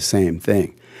exactly the same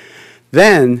thing.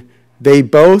 Then they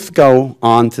both go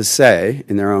on to say,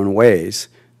 in their own ways,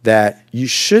 that you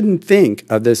shouldn't think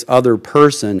of this other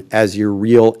person as your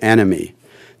real enemy.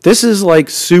 This is like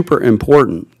super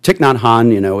important. Thich Nhat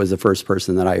Hanh, was the first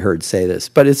person that I heard say this,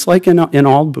 but it's like in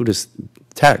all Buddhist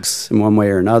texts in one way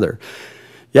or another.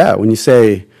 Yeah, when you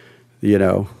say,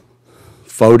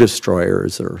 foe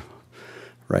destroyers, or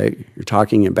right, you're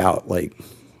talking about like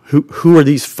who are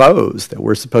these foes that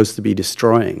we're supposed to be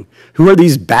destroying? Who are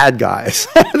these bad guys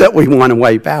that we want to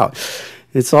wipe out?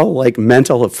 It's all like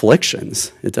mental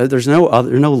afflictions. There's no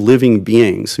living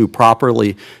beings who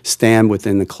properly stand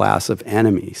within the class of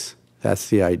enemies. That's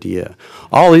the idea.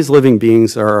 All these living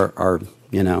beings are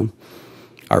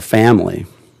our family.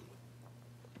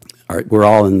 We're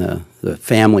all in the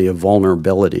family of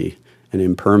vulnerability and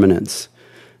impermanence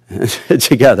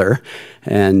together,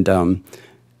 and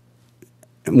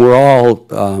we're all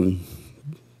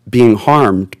being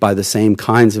harmed by the same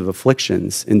kinds of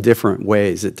afflictions in different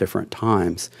ways at different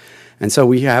times. And so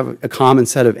we have a common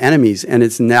set of enemies, and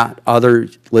it's not other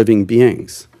living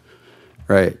beings,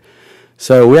 right?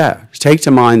 So yeah, take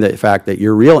to mind the fact that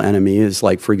your real enemy is,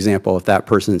 like, for example, if that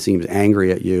person seems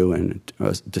angry at you and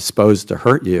disposed to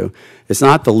hurt you, it's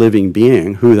not the living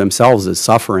being who themselves is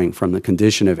suffering from the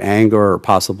condition of anger or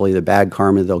possibly the bad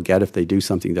karma they'll get if they do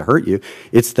something to hurt you.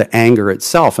 It's the anger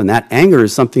itself, and that anger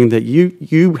is something that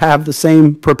you have the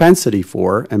same propensity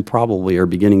for and probably are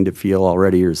beginning to feel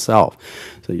already yourself.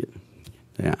 So you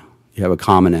have a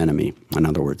common enemy, in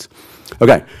other words.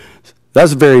 Okay.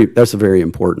 That's a very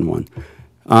important one.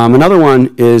 Another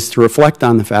one is to reflect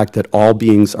on the fact that all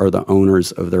beings are the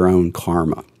owners of their own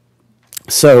karma.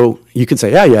 So you could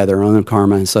say, yeah, their own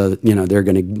karma, and so they're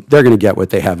gonna get what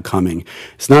they have coming.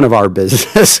 It's none of our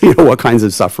business, what kinds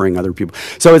of suffering other people.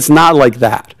 So it's not like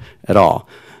that at all.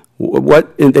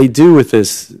 What they do with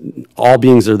this, all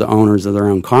beings are the owners of their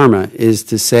own karma, is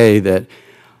to say that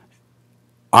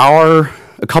a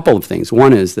couple of things.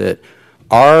 One is that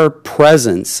our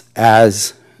presence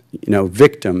as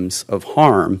victims of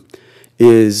harm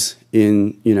is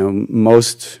in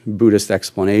most Buddhist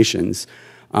explanations.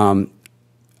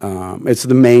 It's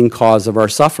the main cause of our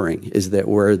suffering, is that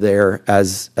we're there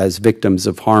as victims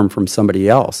of harm from somebody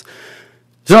else.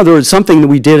 So in other words, something that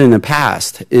we did in the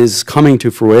past is coming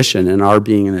to fruition, and our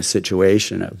being in a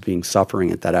situation of being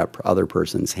suffering at that other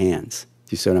person's hands.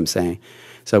 Do you see what I'm saying?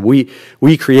 So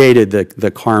we created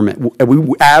the karma.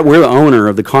 We're the owner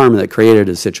of the karma that created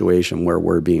a situation where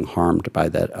we're being harmed by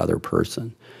that other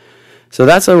person. So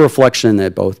that's a reflection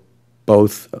that both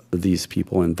of these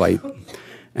people invite.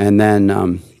 And then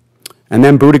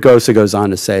Buddhaghosa goes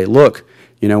on to say, look,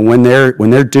 when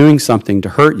they're doing something to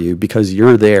hurt you because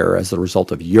you're there as a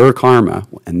result of your karma,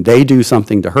 and they do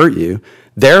something to hurt you,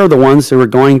 they're the ones who are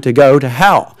going to go to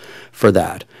hell for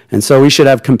that. And so we should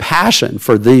have compassion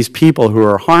for these people who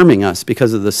are harming us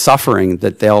because of the suffering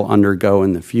that they'll undergo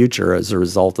in the future as a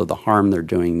result of the harm they're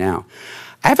doing now.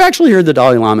 I've actually heard the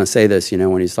Dalai Lama say this,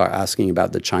 when he's asking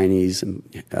about the Chinese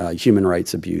human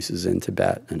rights abuses in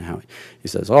Tibet, and how he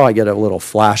says, I get a little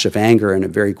flash of anger and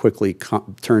it very quickly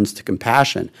turns to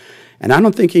compassion. And I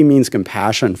don't think he means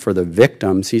compassion for the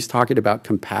victims. He's talking about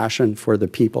compassion for the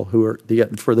people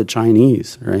for the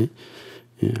Chinese, right?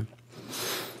 Yeah.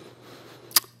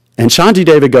 And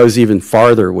Shantideva goes even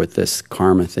farther with this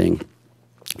karma thing.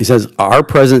 He says, our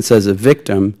presence as a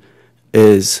victim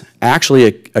is actually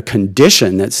a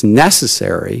condition that's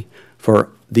necessary for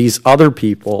these other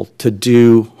people to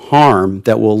do harm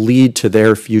that will lead to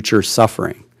their future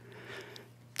suffering.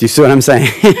 Do you see what I'm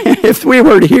saying? If we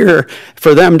were here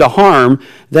for them to harm,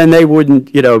 then they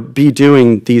wouldn't, be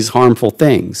doing these harmful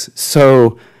things.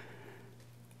 So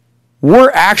we're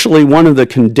actually one of the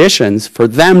conditions for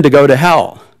them to go to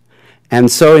hell. And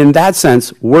so in that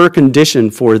sense, we're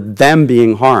conditioned for them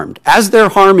being harmed. As they're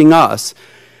harming us,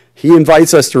 he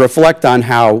invites us to reflect on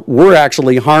how we're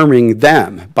actually harming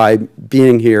them by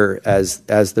being here as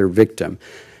their victim.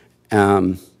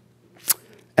 And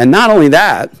not only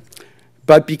that,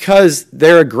 but because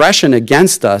their aggression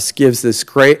against us gives this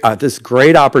great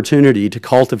opportunity to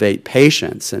cultivate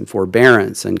patience and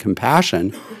forbearance and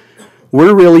compassion,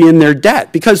 we're really in their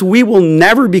debt, because we will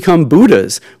never become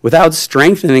Buddhas without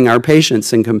strengthening our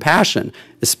patience and compassion,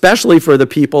 especially for the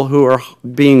people who are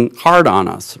being hard on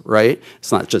us, right?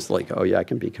 It's not just like, oh yeah, I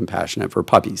can be compassionate for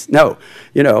puppies. No,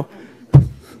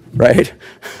 right?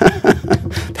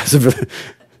 That's a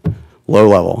low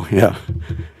level, yeah.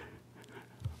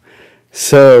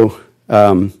 So,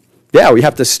 yeah, we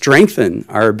have to strengthen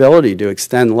our ability to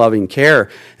extend loving care.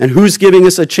 And who's giving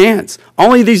us a chance?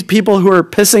 Only these people who are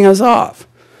pissing us off.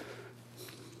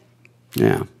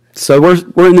 Yeah. So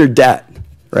we're in their debt,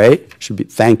 right? Should be,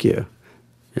 thank you.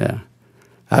 Yeah.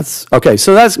 That's okay.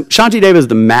 So Shantideva is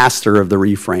the master of the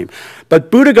reframe. But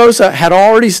Buddhaghosa had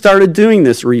already started doing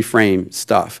this reframe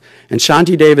stuff. And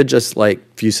Shantideva, just like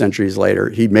a few centuries later,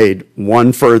 he made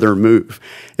one further move.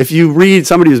 If you read,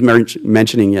 somebody was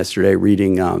mentioning yesterday,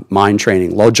 reading mind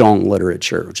training, Lojong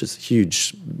literature, which is a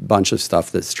huge bunch of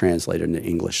stuff that's translated into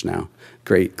English now.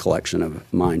 Great collection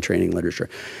of mind training literature.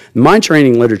 Mind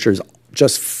training literature is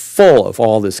just full of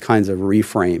all this kinds of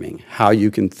reframing, how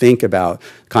you can think about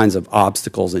kinds of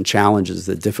obstacles and challenges,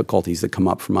 the difficulties that come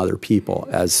up from other people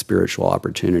as spiritual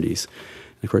opportunities.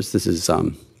 And of course, this is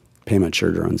Pema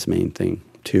Chodron's main thing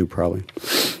too, probably.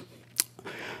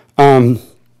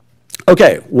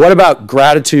 Okay, what about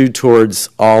gratitude towards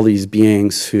all these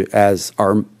beings who, as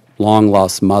our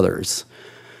long-lost mothers?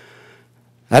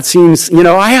 That seems, okay,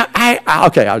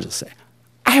 I'll just say,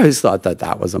 I always thought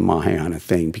that was a Mahayana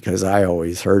thing because I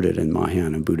always heard it in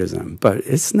Mahayana Buddhism, but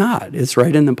it's not. It's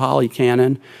right in the Pali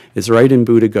Canon. It's right in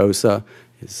Buddhaghosa.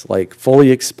 It's like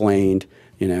fully explained,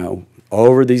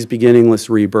 over these beginningless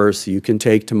rebirths. You can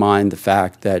take to mind the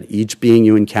fact that each being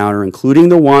you encounter, including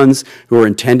the ones who are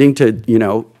intending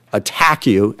to, attack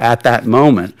you at that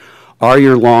moment, are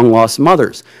your long-lost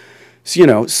mothers.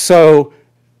 So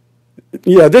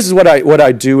this is what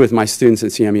I do with my students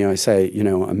at CMU. I say,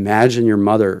 imagine your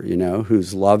mother,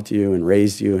 who's loved you and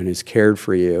raised you and has cared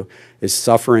for you, is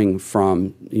suffering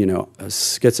from,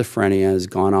 schizophrenia, has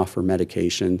gone off her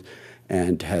medication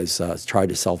and has tried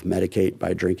to self-medicate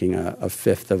by drinking a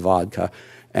fifth of vodka.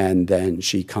 And then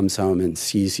she comes home and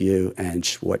sees you, and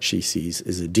what she sees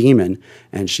is a demon,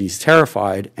 and she's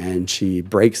terrified, and she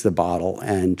breaks the bottle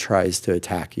and tries to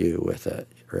attack you with it,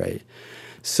 right?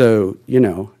 So,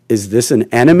 is this an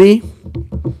enemy?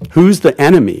 Who's the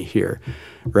enemy here,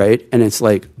 right? And it's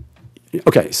like,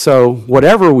 okay, so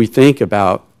whatever we think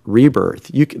about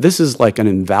rebirth, this is like an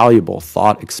invaluable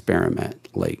thought experiment.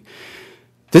 Like,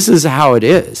 this is how it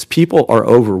is. People are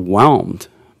overwhelmed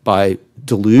by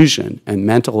delusion and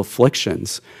mental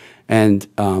afflictions, and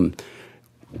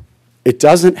it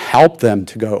doesn't help them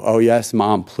to go, oh yes,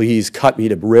 Mom, please cut me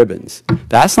to ribbons.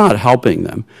 That's not helping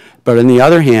them. But on the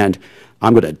other hand,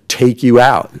 I'm going to take you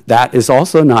out. That is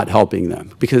also not helping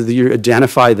them because you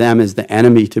identify them as the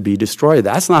enemy to be destroyed.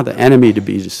 That's not the enemy to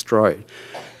be destroyed.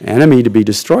 The enemy to be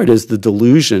destroyed is the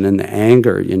delusion and the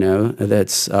anger,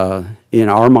 that's in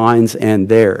our minds and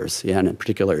theirs, and in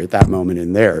particular at that moment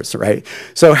in theirs, right?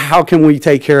 So how can we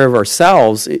take care of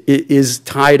ourselves? It is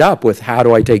tied up with how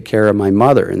do I take care of my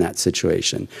mother in that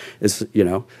situation.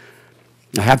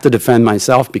 I have to defend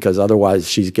myself because otherwise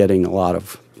she's getting a lot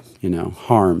of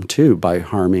harm too by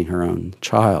harming her own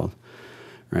child,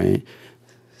 right?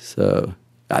 So,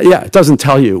 yeah, it doesn't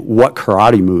tell you what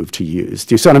karate move to use.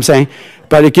 Do you see what I'm saying?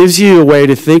 But it gives you a way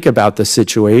to think about the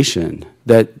situation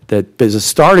that is a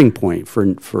starting point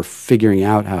for figuring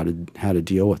out how to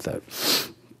deal with it.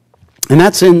 And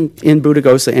that's in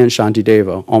Buddhaghosa and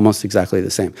Shantideva, almost exactly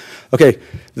the same. Okay,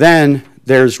 then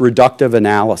there's reductive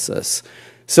analysis.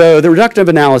 So the reductive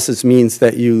analysis means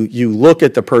that you look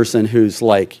at the person who's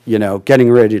like,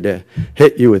 getting ready to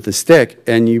hit you with the stick,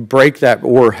 and you break that,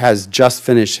 or has just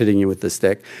finished hitting you with the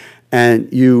stick,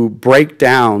 and you break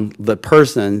down the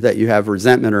person that you have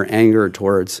resentment or anger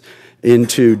towards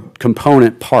into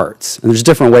component parts. And there's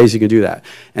different ways you can do that.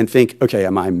 And think, okay,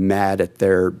 am I mad at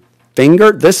their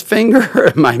finger, this finger?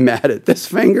 Am I mad at this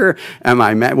finger? Am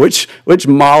I mad, which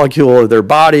molecule of their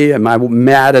body? Am I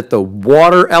mad at the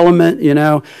water element,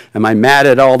 Am I mad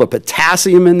at all the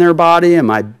potassium in their body?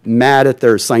 Am I mad at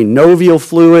their synovial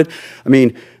fluid? I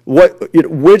mean,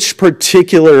 which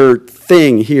particular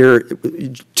thing here,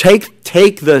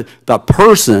 take the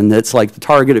person that's like the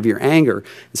target of your anger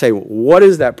and say, what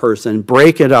is that person?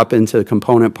 Break it up into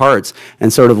component parts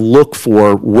and sort of look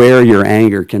for where your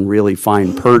anger can really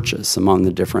find purchase among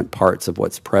the different parts of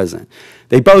what's present.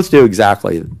 They both do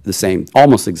exactly the same,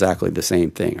 almost exactly the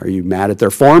same thing. Are you mad at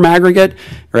their form aggregate,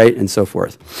 right, and so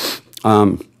forth?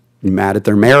 You mad at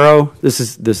their marrow? This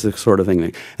is the sort of thing.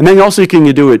 And then also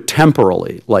you do it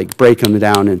temporally, like break them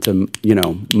down into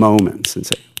moments and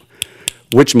say,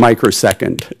 which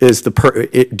microsecond is the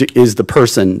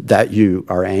person that you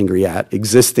are angry at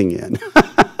existing in.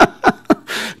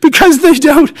 Because they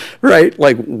don't, right?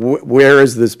 Like, where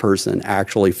is this person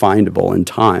actually findable in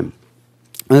time?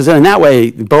 And so in that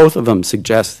way, both of them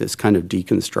suggest this kind of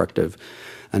deconstructive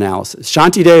analysis.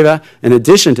 Shantideva, in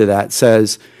addition to that,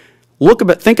 says,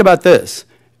 think about this.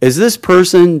 Is this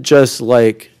person just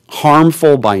like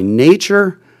harmful by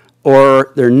nature,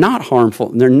 or they're not harmful?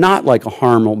 They're not like a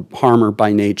harmer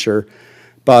by nature,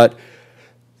 but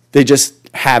they just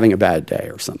having a bad day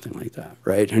or something like that,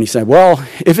 right? And he said, well,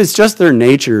 if it's just their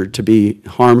nature to be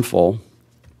harmful,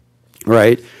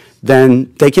 right,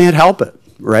 then they can't help it,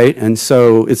 right? And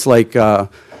so it's like, what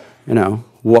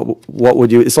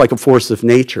would you? It's like a force of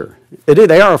nature.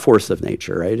 They are a force of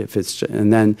nature, right?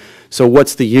 So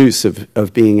what's the use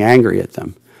of being angry at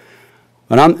them?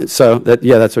 That's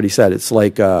what he said. It's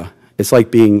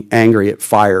like being angry at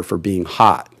fire for being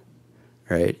hot.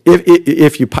 Right?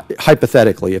 If you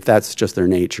hypothetically, if that's just their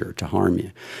nature to harm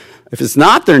you, if it's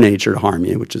not their nature to harm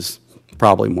you, which is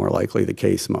probably more likely the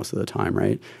case most of the time,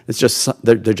 right? It's just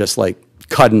they're just like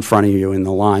cut in front of you in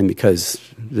the line because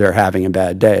they're having a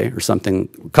bad day or something,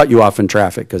 cut you off in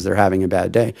traffic because they're having a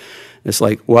bad day. It's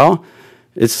like, well,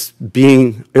 it's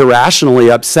being irrationally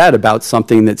upset about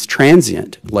something that's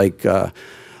transient, like.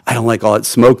 I don't like all that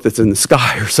smoke that's in the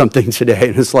sky or something today.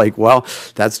 And it's like, well,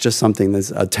 that's just something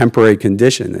that's a temporary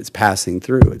condition that's passing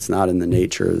through. It's not in the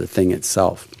nature of the thing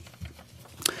itself.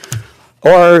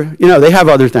 Or, they have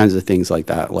other kinds of things like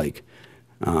that. Like,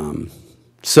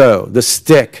 so the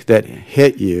stick that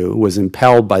hit you was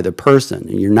impelled by the person.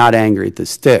 And you're not angry at the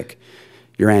stick.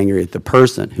 You're angry at the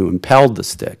person who impelled the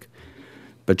stick.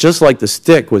 But just like the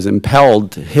stick was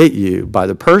impelled to hit you by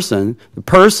the person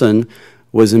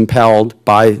was impelled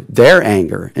by their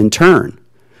anger in turn.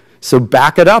 So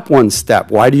back it up one step.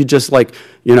 Why do you just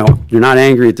you're not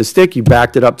angry at the stick, you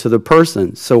backed it up to the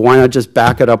person. So why not just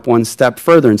back it up one step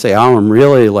further and say, oh, I'm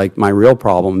really my real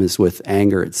problem is with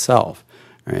anger itself,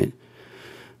 right?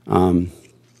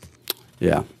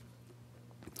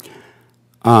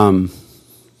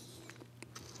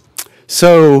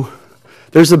 So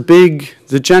there's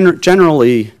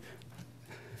generally,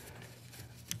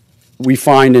 we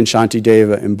find in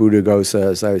Shantideva and Buddhaghosa,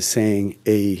 as I was saying,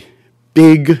 a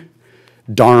big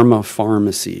dharma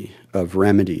pharmacy of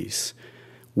remedies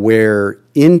where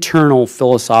internal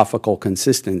philosophical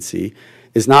consistency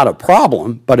is not a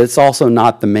problem, but it's also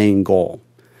not the main goal.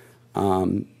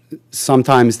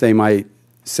 Sometimes they might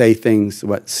say things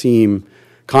that seem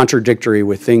contradictory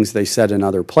with things they said in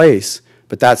other place,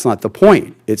 but that's not the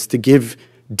point. It's to give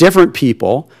different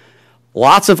people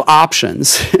lots of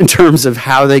options in terms of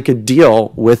how they could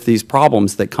deal with these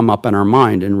problems that come up in our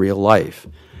mind in real life.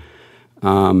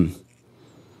 The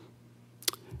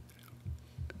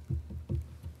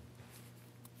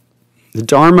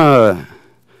Dharma,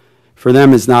 for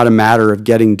them, is not a matter of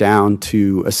getting down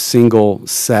to a single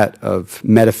set of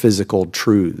metaphysical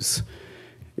truths.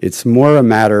 It's more a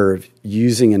matter of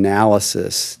using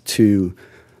analysis to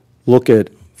look at,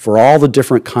 for all the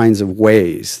different kinds of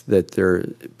ways that there are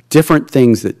different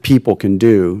things that people can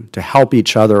do to help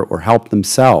each other or help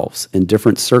themselves in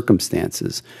different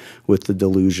circumstances with the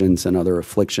delusions and other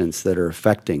afflictions that are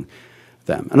affecting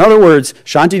them. In other words,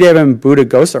 Shantideva and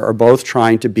Buddhaghosa are both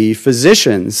trying to be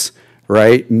physicians,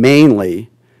 right, mainly,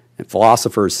 and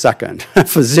philosophers second,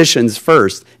 physicians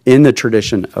first in the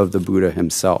tradition of the Buddha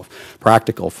himself,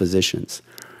 practical physicians.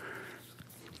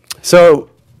 So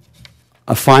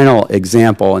a final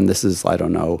example, and this is, I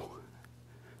don't know,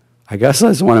 I guess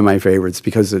that's one of my favorites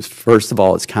because first of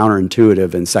all, it's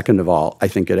counterintuitive, and second of all, I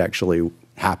think it actually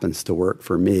happens to work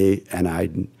for me,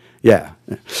 and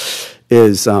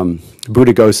is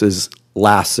Buddhaghosa's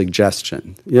last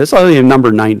suggestion. It's only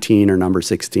number 19 or number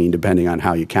 16, depending on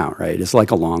how you count, right? It's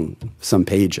like along some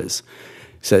pages.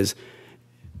 It says,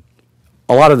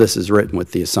 a lot of this is written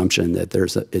with the assumption that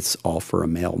it's all for a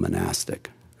male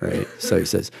monastic, right? So he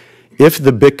says, if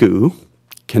the bhikkhu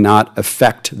cannot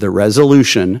affect the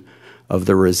resolution of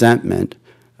the resented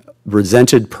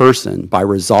person by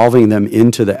resolving them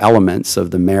into the elements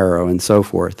of the marrow and so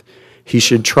forth, he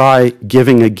should try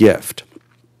giving a gift,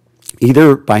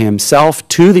 either by himself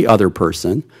to the other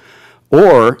person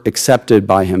or accepted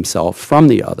by himself from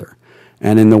the other.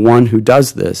 And in the one who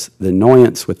does this, the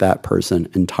annoyance with that person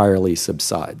entirely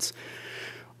subsides.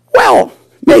 Well,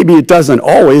 maybe it doesn't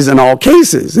always in all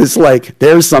cases. It's like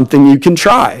there's something you can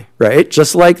try, right?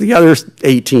 Just like the other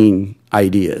 18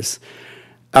 ideas.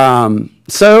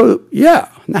 So, yeah,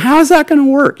 now how is that going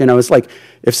to work? It's like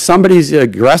if somebody's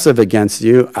aggressive against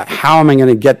you, how am I going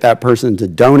to get that person to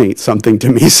donate something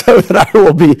to me so that I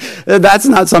will be, that's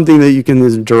not something that you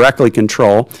can directly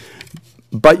control,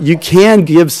 but you can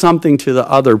give something to the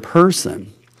other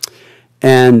person.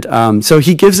 And so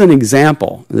he gives an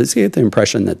example. Let's get the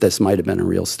impression that this might have been a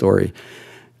real story.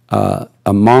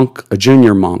 A monk, a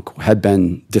junior monk, had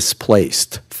been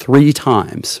displaced 3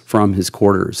 times from his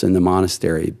quarters in the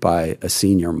monastery by a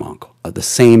senior monk, the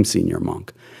same senior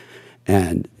monk.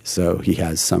 And so he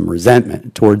has some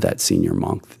resentment toward that senior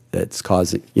monk that's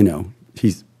causing, you know,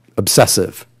 he's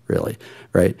obsessive, really,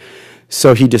 right?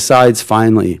 So he decides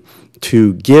finally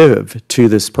to give to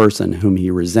this person whom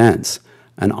he resents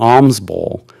an alms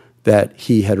bowl that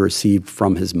he had received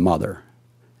from his mother.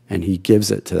 And he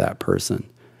gives it to that person.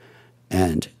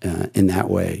 And in that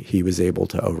way, he was able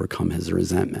to overcome his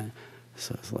resentment.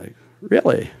 So it's like,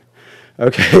 really?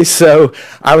 Okay, so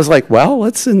I was like, well,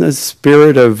 let's in the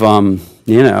spirit of,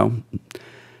 you know,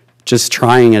 just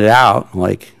trying it out.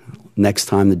 Like, next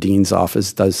time the dean's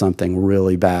office does something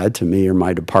really bad to me or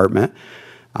my department,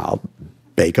 I'll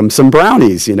bake them some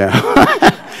brownies, you know.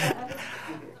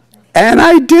 And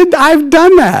I've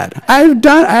done that. I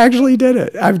actually did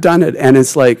it. I've done it. And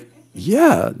it's like,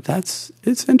 yeah,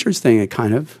 it's interesting.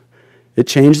 It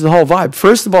changed the whole vibe.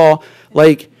 First of all,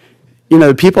 like, you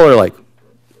know, people are like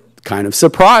kind of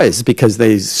surprised because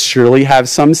they surely have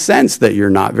some sense that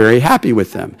you're not very happy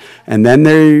with them. And then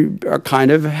they are kind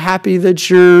of happy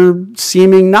that you're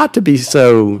seeming not to be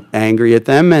so angry at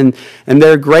them. And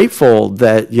they're grateful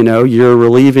that, you know, you're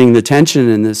relieving the tension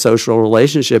in the social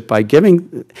relationship by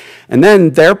giving. And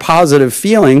then their positive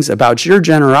feelings about your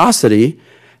generosity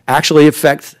actually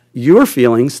affect your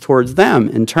feelings towards them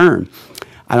in turn.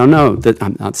 I don't know, that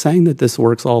I'm not saying that this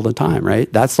works all the time,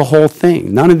 right? That's the whole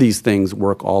thing. None of these things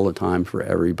work all the time for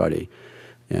everybody.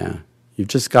 Yeah. You've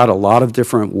just got a lot of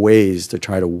different ways to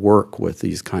try to work with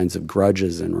these kinds of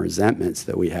grudges and resentments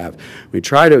that we have. We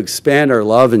try to expand our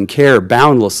love and care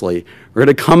boundlessly. We're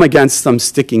going to come against some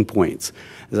sticking points.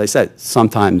 As I said,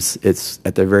 sometimes it's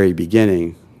at the very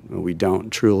beginning when we don't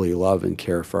truly love and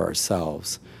care for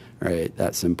ourselves, right?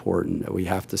 That's important. We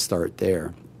have to start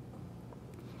there.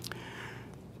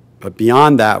 But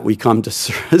beyond that, we come to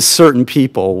certain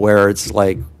people where it's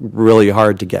like really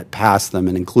hard to get past them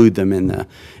and include them in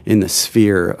the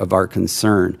sphere of our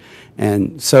concern.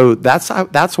 And so that's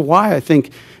why I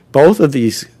think both of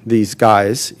these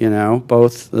guys, you know,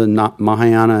 both the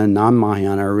Mahayana and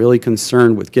non-Mahayana, are really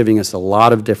concerned with giving us a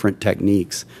lot of different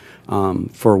techniques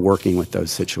for working with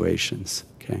those situations.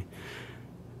 Okay,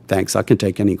 thanks. I can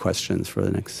take any questions for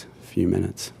the next few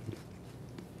minutes.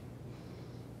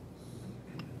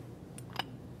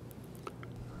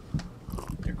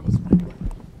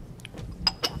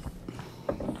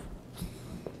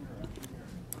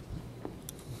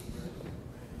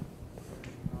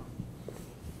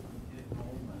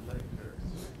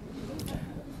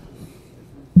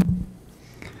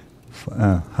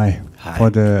 Hi. For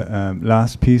the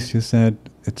last piece you said,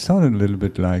 it sounded a little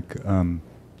bit like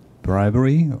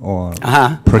bribery or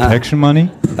protection money.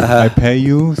 I pay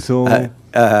you so that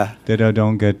I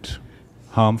don't get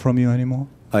harm from you anymore.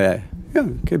 Oh yeah,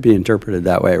 it could be interpreted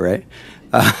that way, right?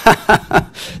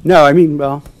 No, I mean,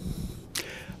 well,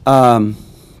 I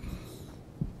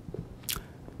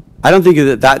don't think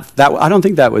I don't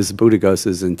think that was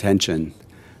Buddhaghosa's intention,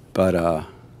 but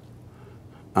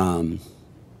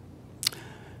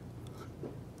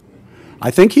I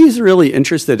think he's really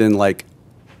interested in, like,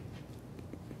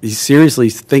 he's seriously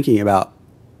thinking about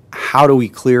how do we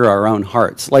clear our own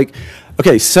hearts. Like,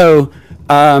 okay, so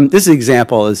this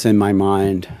example is in my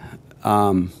mind.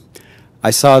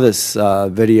 I saw this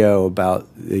video about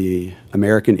the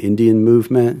American Indian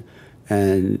movement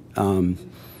and,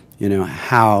 you know,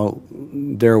 how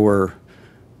there were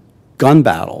gun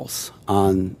battles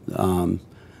on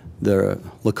the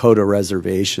Lakota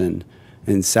reservation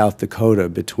in South Dakota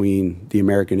between the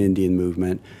American Indian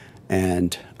movement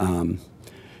and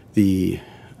the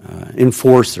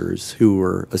enforcers who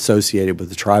were associated with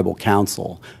the tribal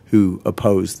council who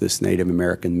opposed this Native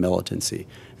American militancy.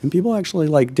 And people actually,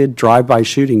 like, did drive-by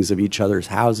shootings of each other's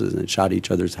houses and shot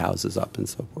each other's houses up and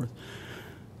so forth.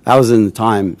 That was in the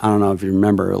time, I don't know if you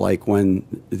remember, like when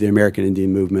the American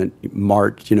Indian movement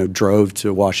marched, you know, drove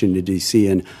to Washington, D.C.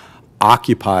 and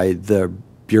occupied the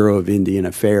Bureau of Indian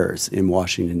Affairs in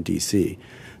Washington, D.C.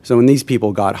 So when these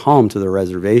people got home to the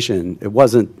reservation, it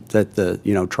wasn't that the,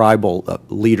 you know, tribal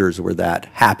leaders were that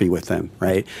happy with them,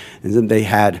 right? And then they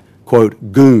had,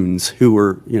 quote, goons who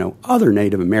were, you know, other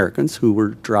Native Americans who were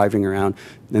driving around,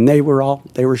 and they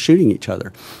were shooting each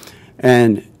other.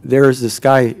 And there was this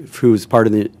guy who was part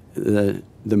of the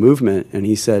movement, and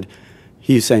he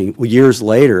he's saying years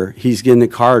later, he's getting in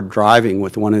the car driving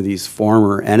with one of these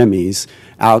former enemies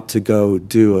out to go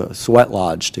do a sweat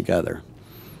lodge together.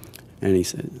 And he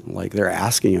said, like, they're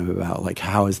asking him about, like,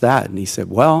 how is that? And he said,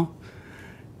 well,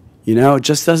 you know, it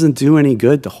just doesn't do any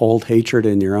good to hold hatred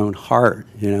in your own heart.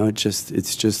 You know, it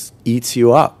just eats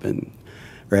you up, and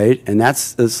right. And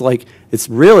it's like, it's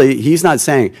really, he's not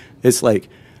saying, it's like,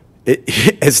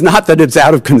 it's not that it's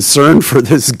out of concern for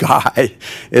this guy.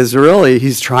 It's really,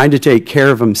 he's trying to take care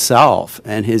of himself,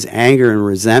 and his anger and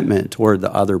resentment toward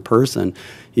the other person.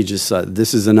 He just said,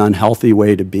 this is an unhealthy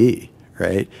way to be.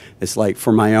 Right? It's like,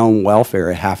 for my own welfare,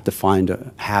 I have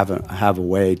to have a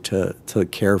way to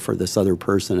care for this other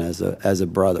person as a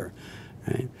brother.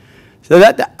 Right? So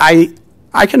that I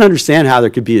can understand how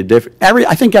there could be a different.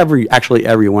 I think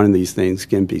every one of these things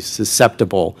can be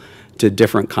susceptible to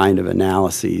different kind of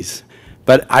analyses.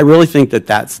 But I really think that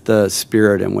that's the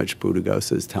spirit in which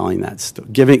Buddhaghosa is telling that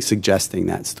suggesting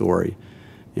that story.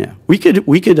 Yeah, we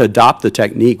could adopt the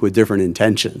technique with different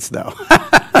intentions, though.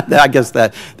 I guess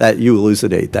that you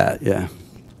elucidate that. Yeah,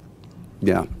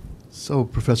 yeah. So,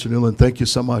 Professor Newland, thank you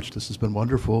so much. This has been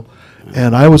wonderful,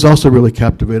 and I was also really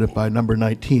captivated by number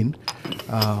 19,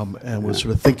 and was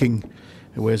sort of thinking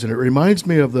in ways, and it reminds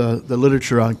me of the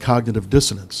literature on cognitive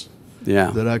dissonance.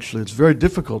 Yeah. That actually, it's very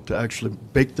difficult to actually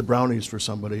bake the brownies for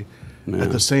somebody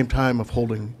at the same time of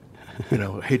holding,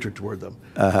 hatred toward them.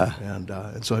 And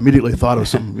so I immediately thought of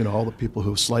some, all the people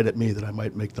who slight at me, that I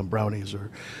might make them brownies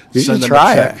or send them a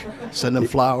check, send them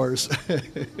flowers.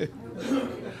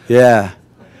 Yeah.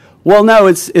 Well, no,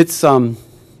 it's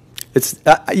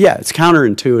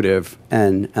counterintuitive,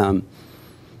 and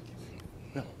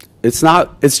it's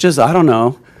not. It's just, I don't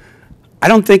know. I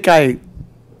don't think it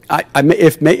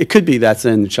could be that's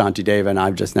in Shantideva, and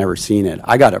I've just never seen it.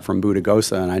 I got it from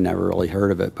Buddhaghosa, and I never really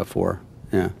heard of it before.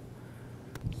 Yeah.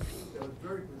 It's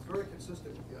very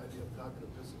consistent with the idea of cognitive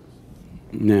dissonance.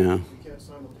 Yeah. You can't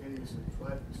simultaneously try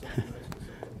to do something nice for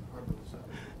something harmful to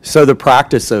something. So the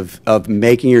practice of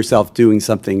making yourself doing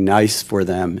something nice for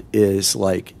them is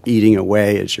like eating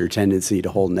away at your tendency to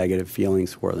hold negative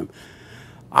feelings for them.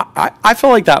 I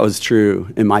felt like that was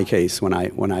true in my case when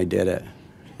I did it.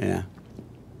 Yeah.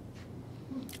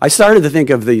 I started to think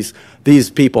of these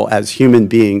people as human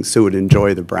beings who would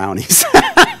enjoy the brownies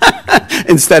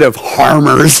instead of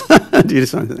harmers. Do you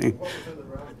just want to think?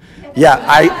 Yeah,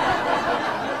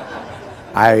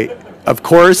 I of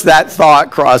course that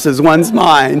thought crosses one's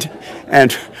mind,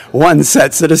 and one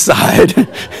sets it aside.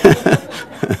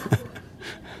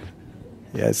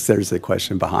 Yes, there's the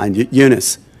question behind you,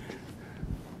 Eunice.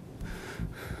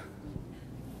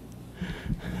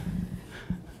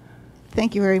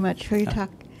 Thank you very much for your talk.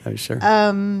 Oh, sure.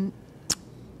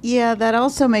 Yeah, that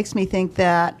also makes me think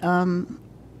that,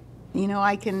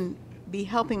 I can be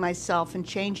helping myself and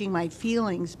changing my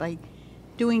feelings by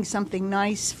doing something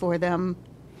nice for them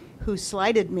who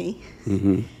slighted me.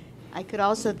 Mm-hmm. I could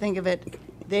also think of it,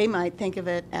 they might think of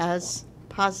it as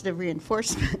positive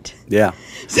reinforcement. Yeah.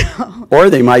 So, or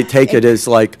they might take it as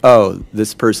like, oh,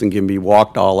 this person can be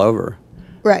walked all over.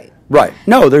 Right. Right.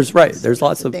 No, there's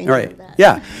lots of, right.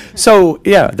 Yeah. So,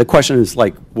 yeah, the question is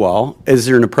like, well, is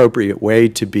there an appropriate way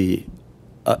to be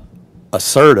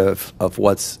assertive of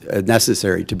what's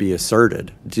necessary to be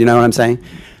asserted? Do you know what I'm saying?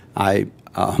 I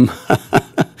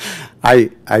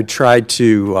try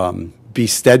to be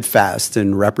steadfast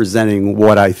in representing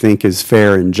what I think is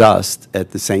fair and just,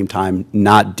 at the same time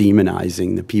not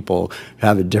demonizing the people who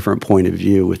have a different point of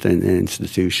view within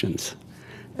institutions,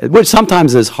 which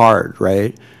sometimes is hard,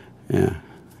 right? Yeah,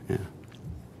 yeah.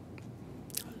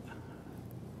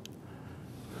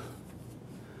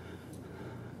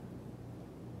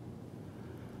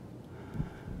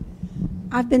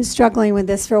 I've been struggling with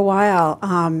this for a while.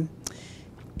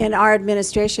 In our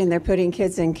administration, they're putting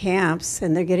kids in camps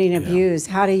and they're getting abused.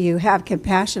 How do you have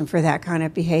compassion for that kind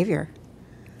of behavior?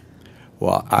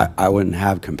 Well, I wouldn't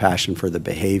have compassion for the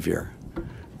behavior.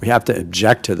 We have to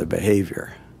object to the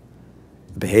behavior.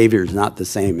 The behavior is not the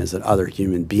same as another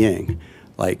human being.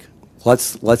 Like, I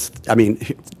mean,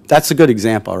 that's a good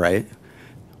example, right?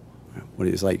 What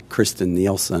is like Kristen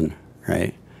Nielsen,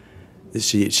 right?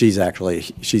 She's actually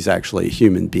a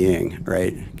human being,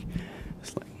 right?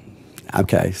 It's like,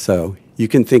 okay, so you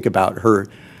can think about her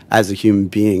as a human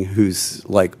being who's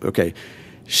like, okay,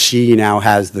 she now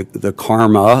has the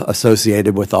karma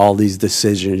associated with all these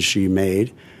decisions she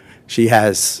made. She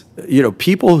has,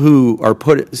 people who are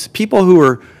put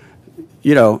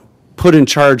in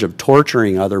charge of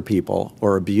torturing other people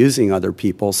or abusing other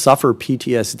people suffer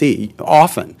PTSD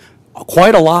often,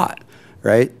 quite a lot,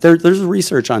 right? There's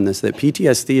research on this, that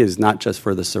PTSD is not just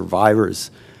for the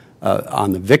survivors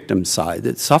on the victim side.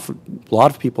 A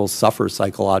lot of people suffer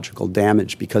psychological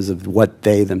damage because of what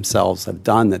they themselves have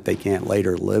done that they can't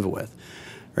later live with.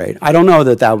 Right. I don't know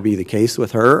that that would be the case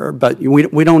with her, but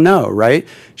we don't know, right?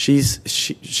 She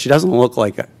doesn't look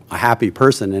like a happy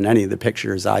person in any of the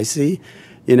pictures I see,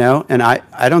 you know. And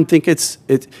I don't think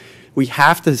we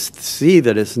have to see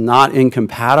that it's not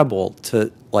incompatible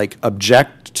to like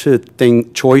object to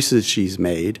choices she's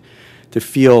made, to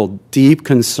feel deep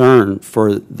concern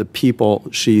for the people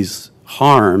she's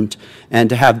harmed, and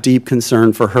to have deep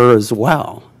concern for her as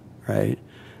well, right?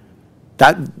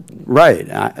 Right.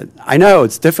 I know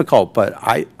it's difficult, but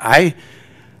I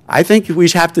think we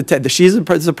have to. She's a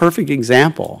perfect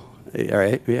example,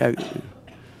 right?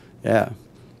 Yeah.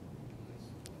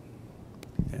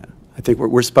 I think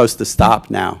we're supposed to stop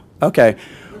now. Okay.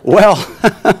 Well,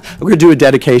 we're going to do a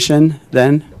dedication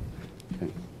then.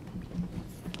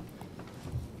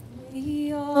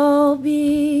 May all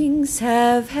beings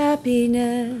have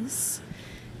happiness.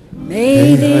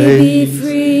 May they be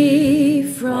free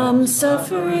from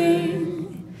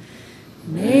suffering.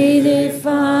 May they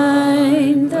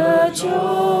find the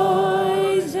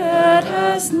joy that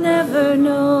has never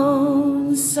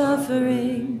known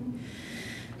suffering.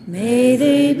 May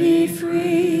they be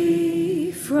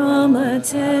free from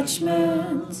attachment.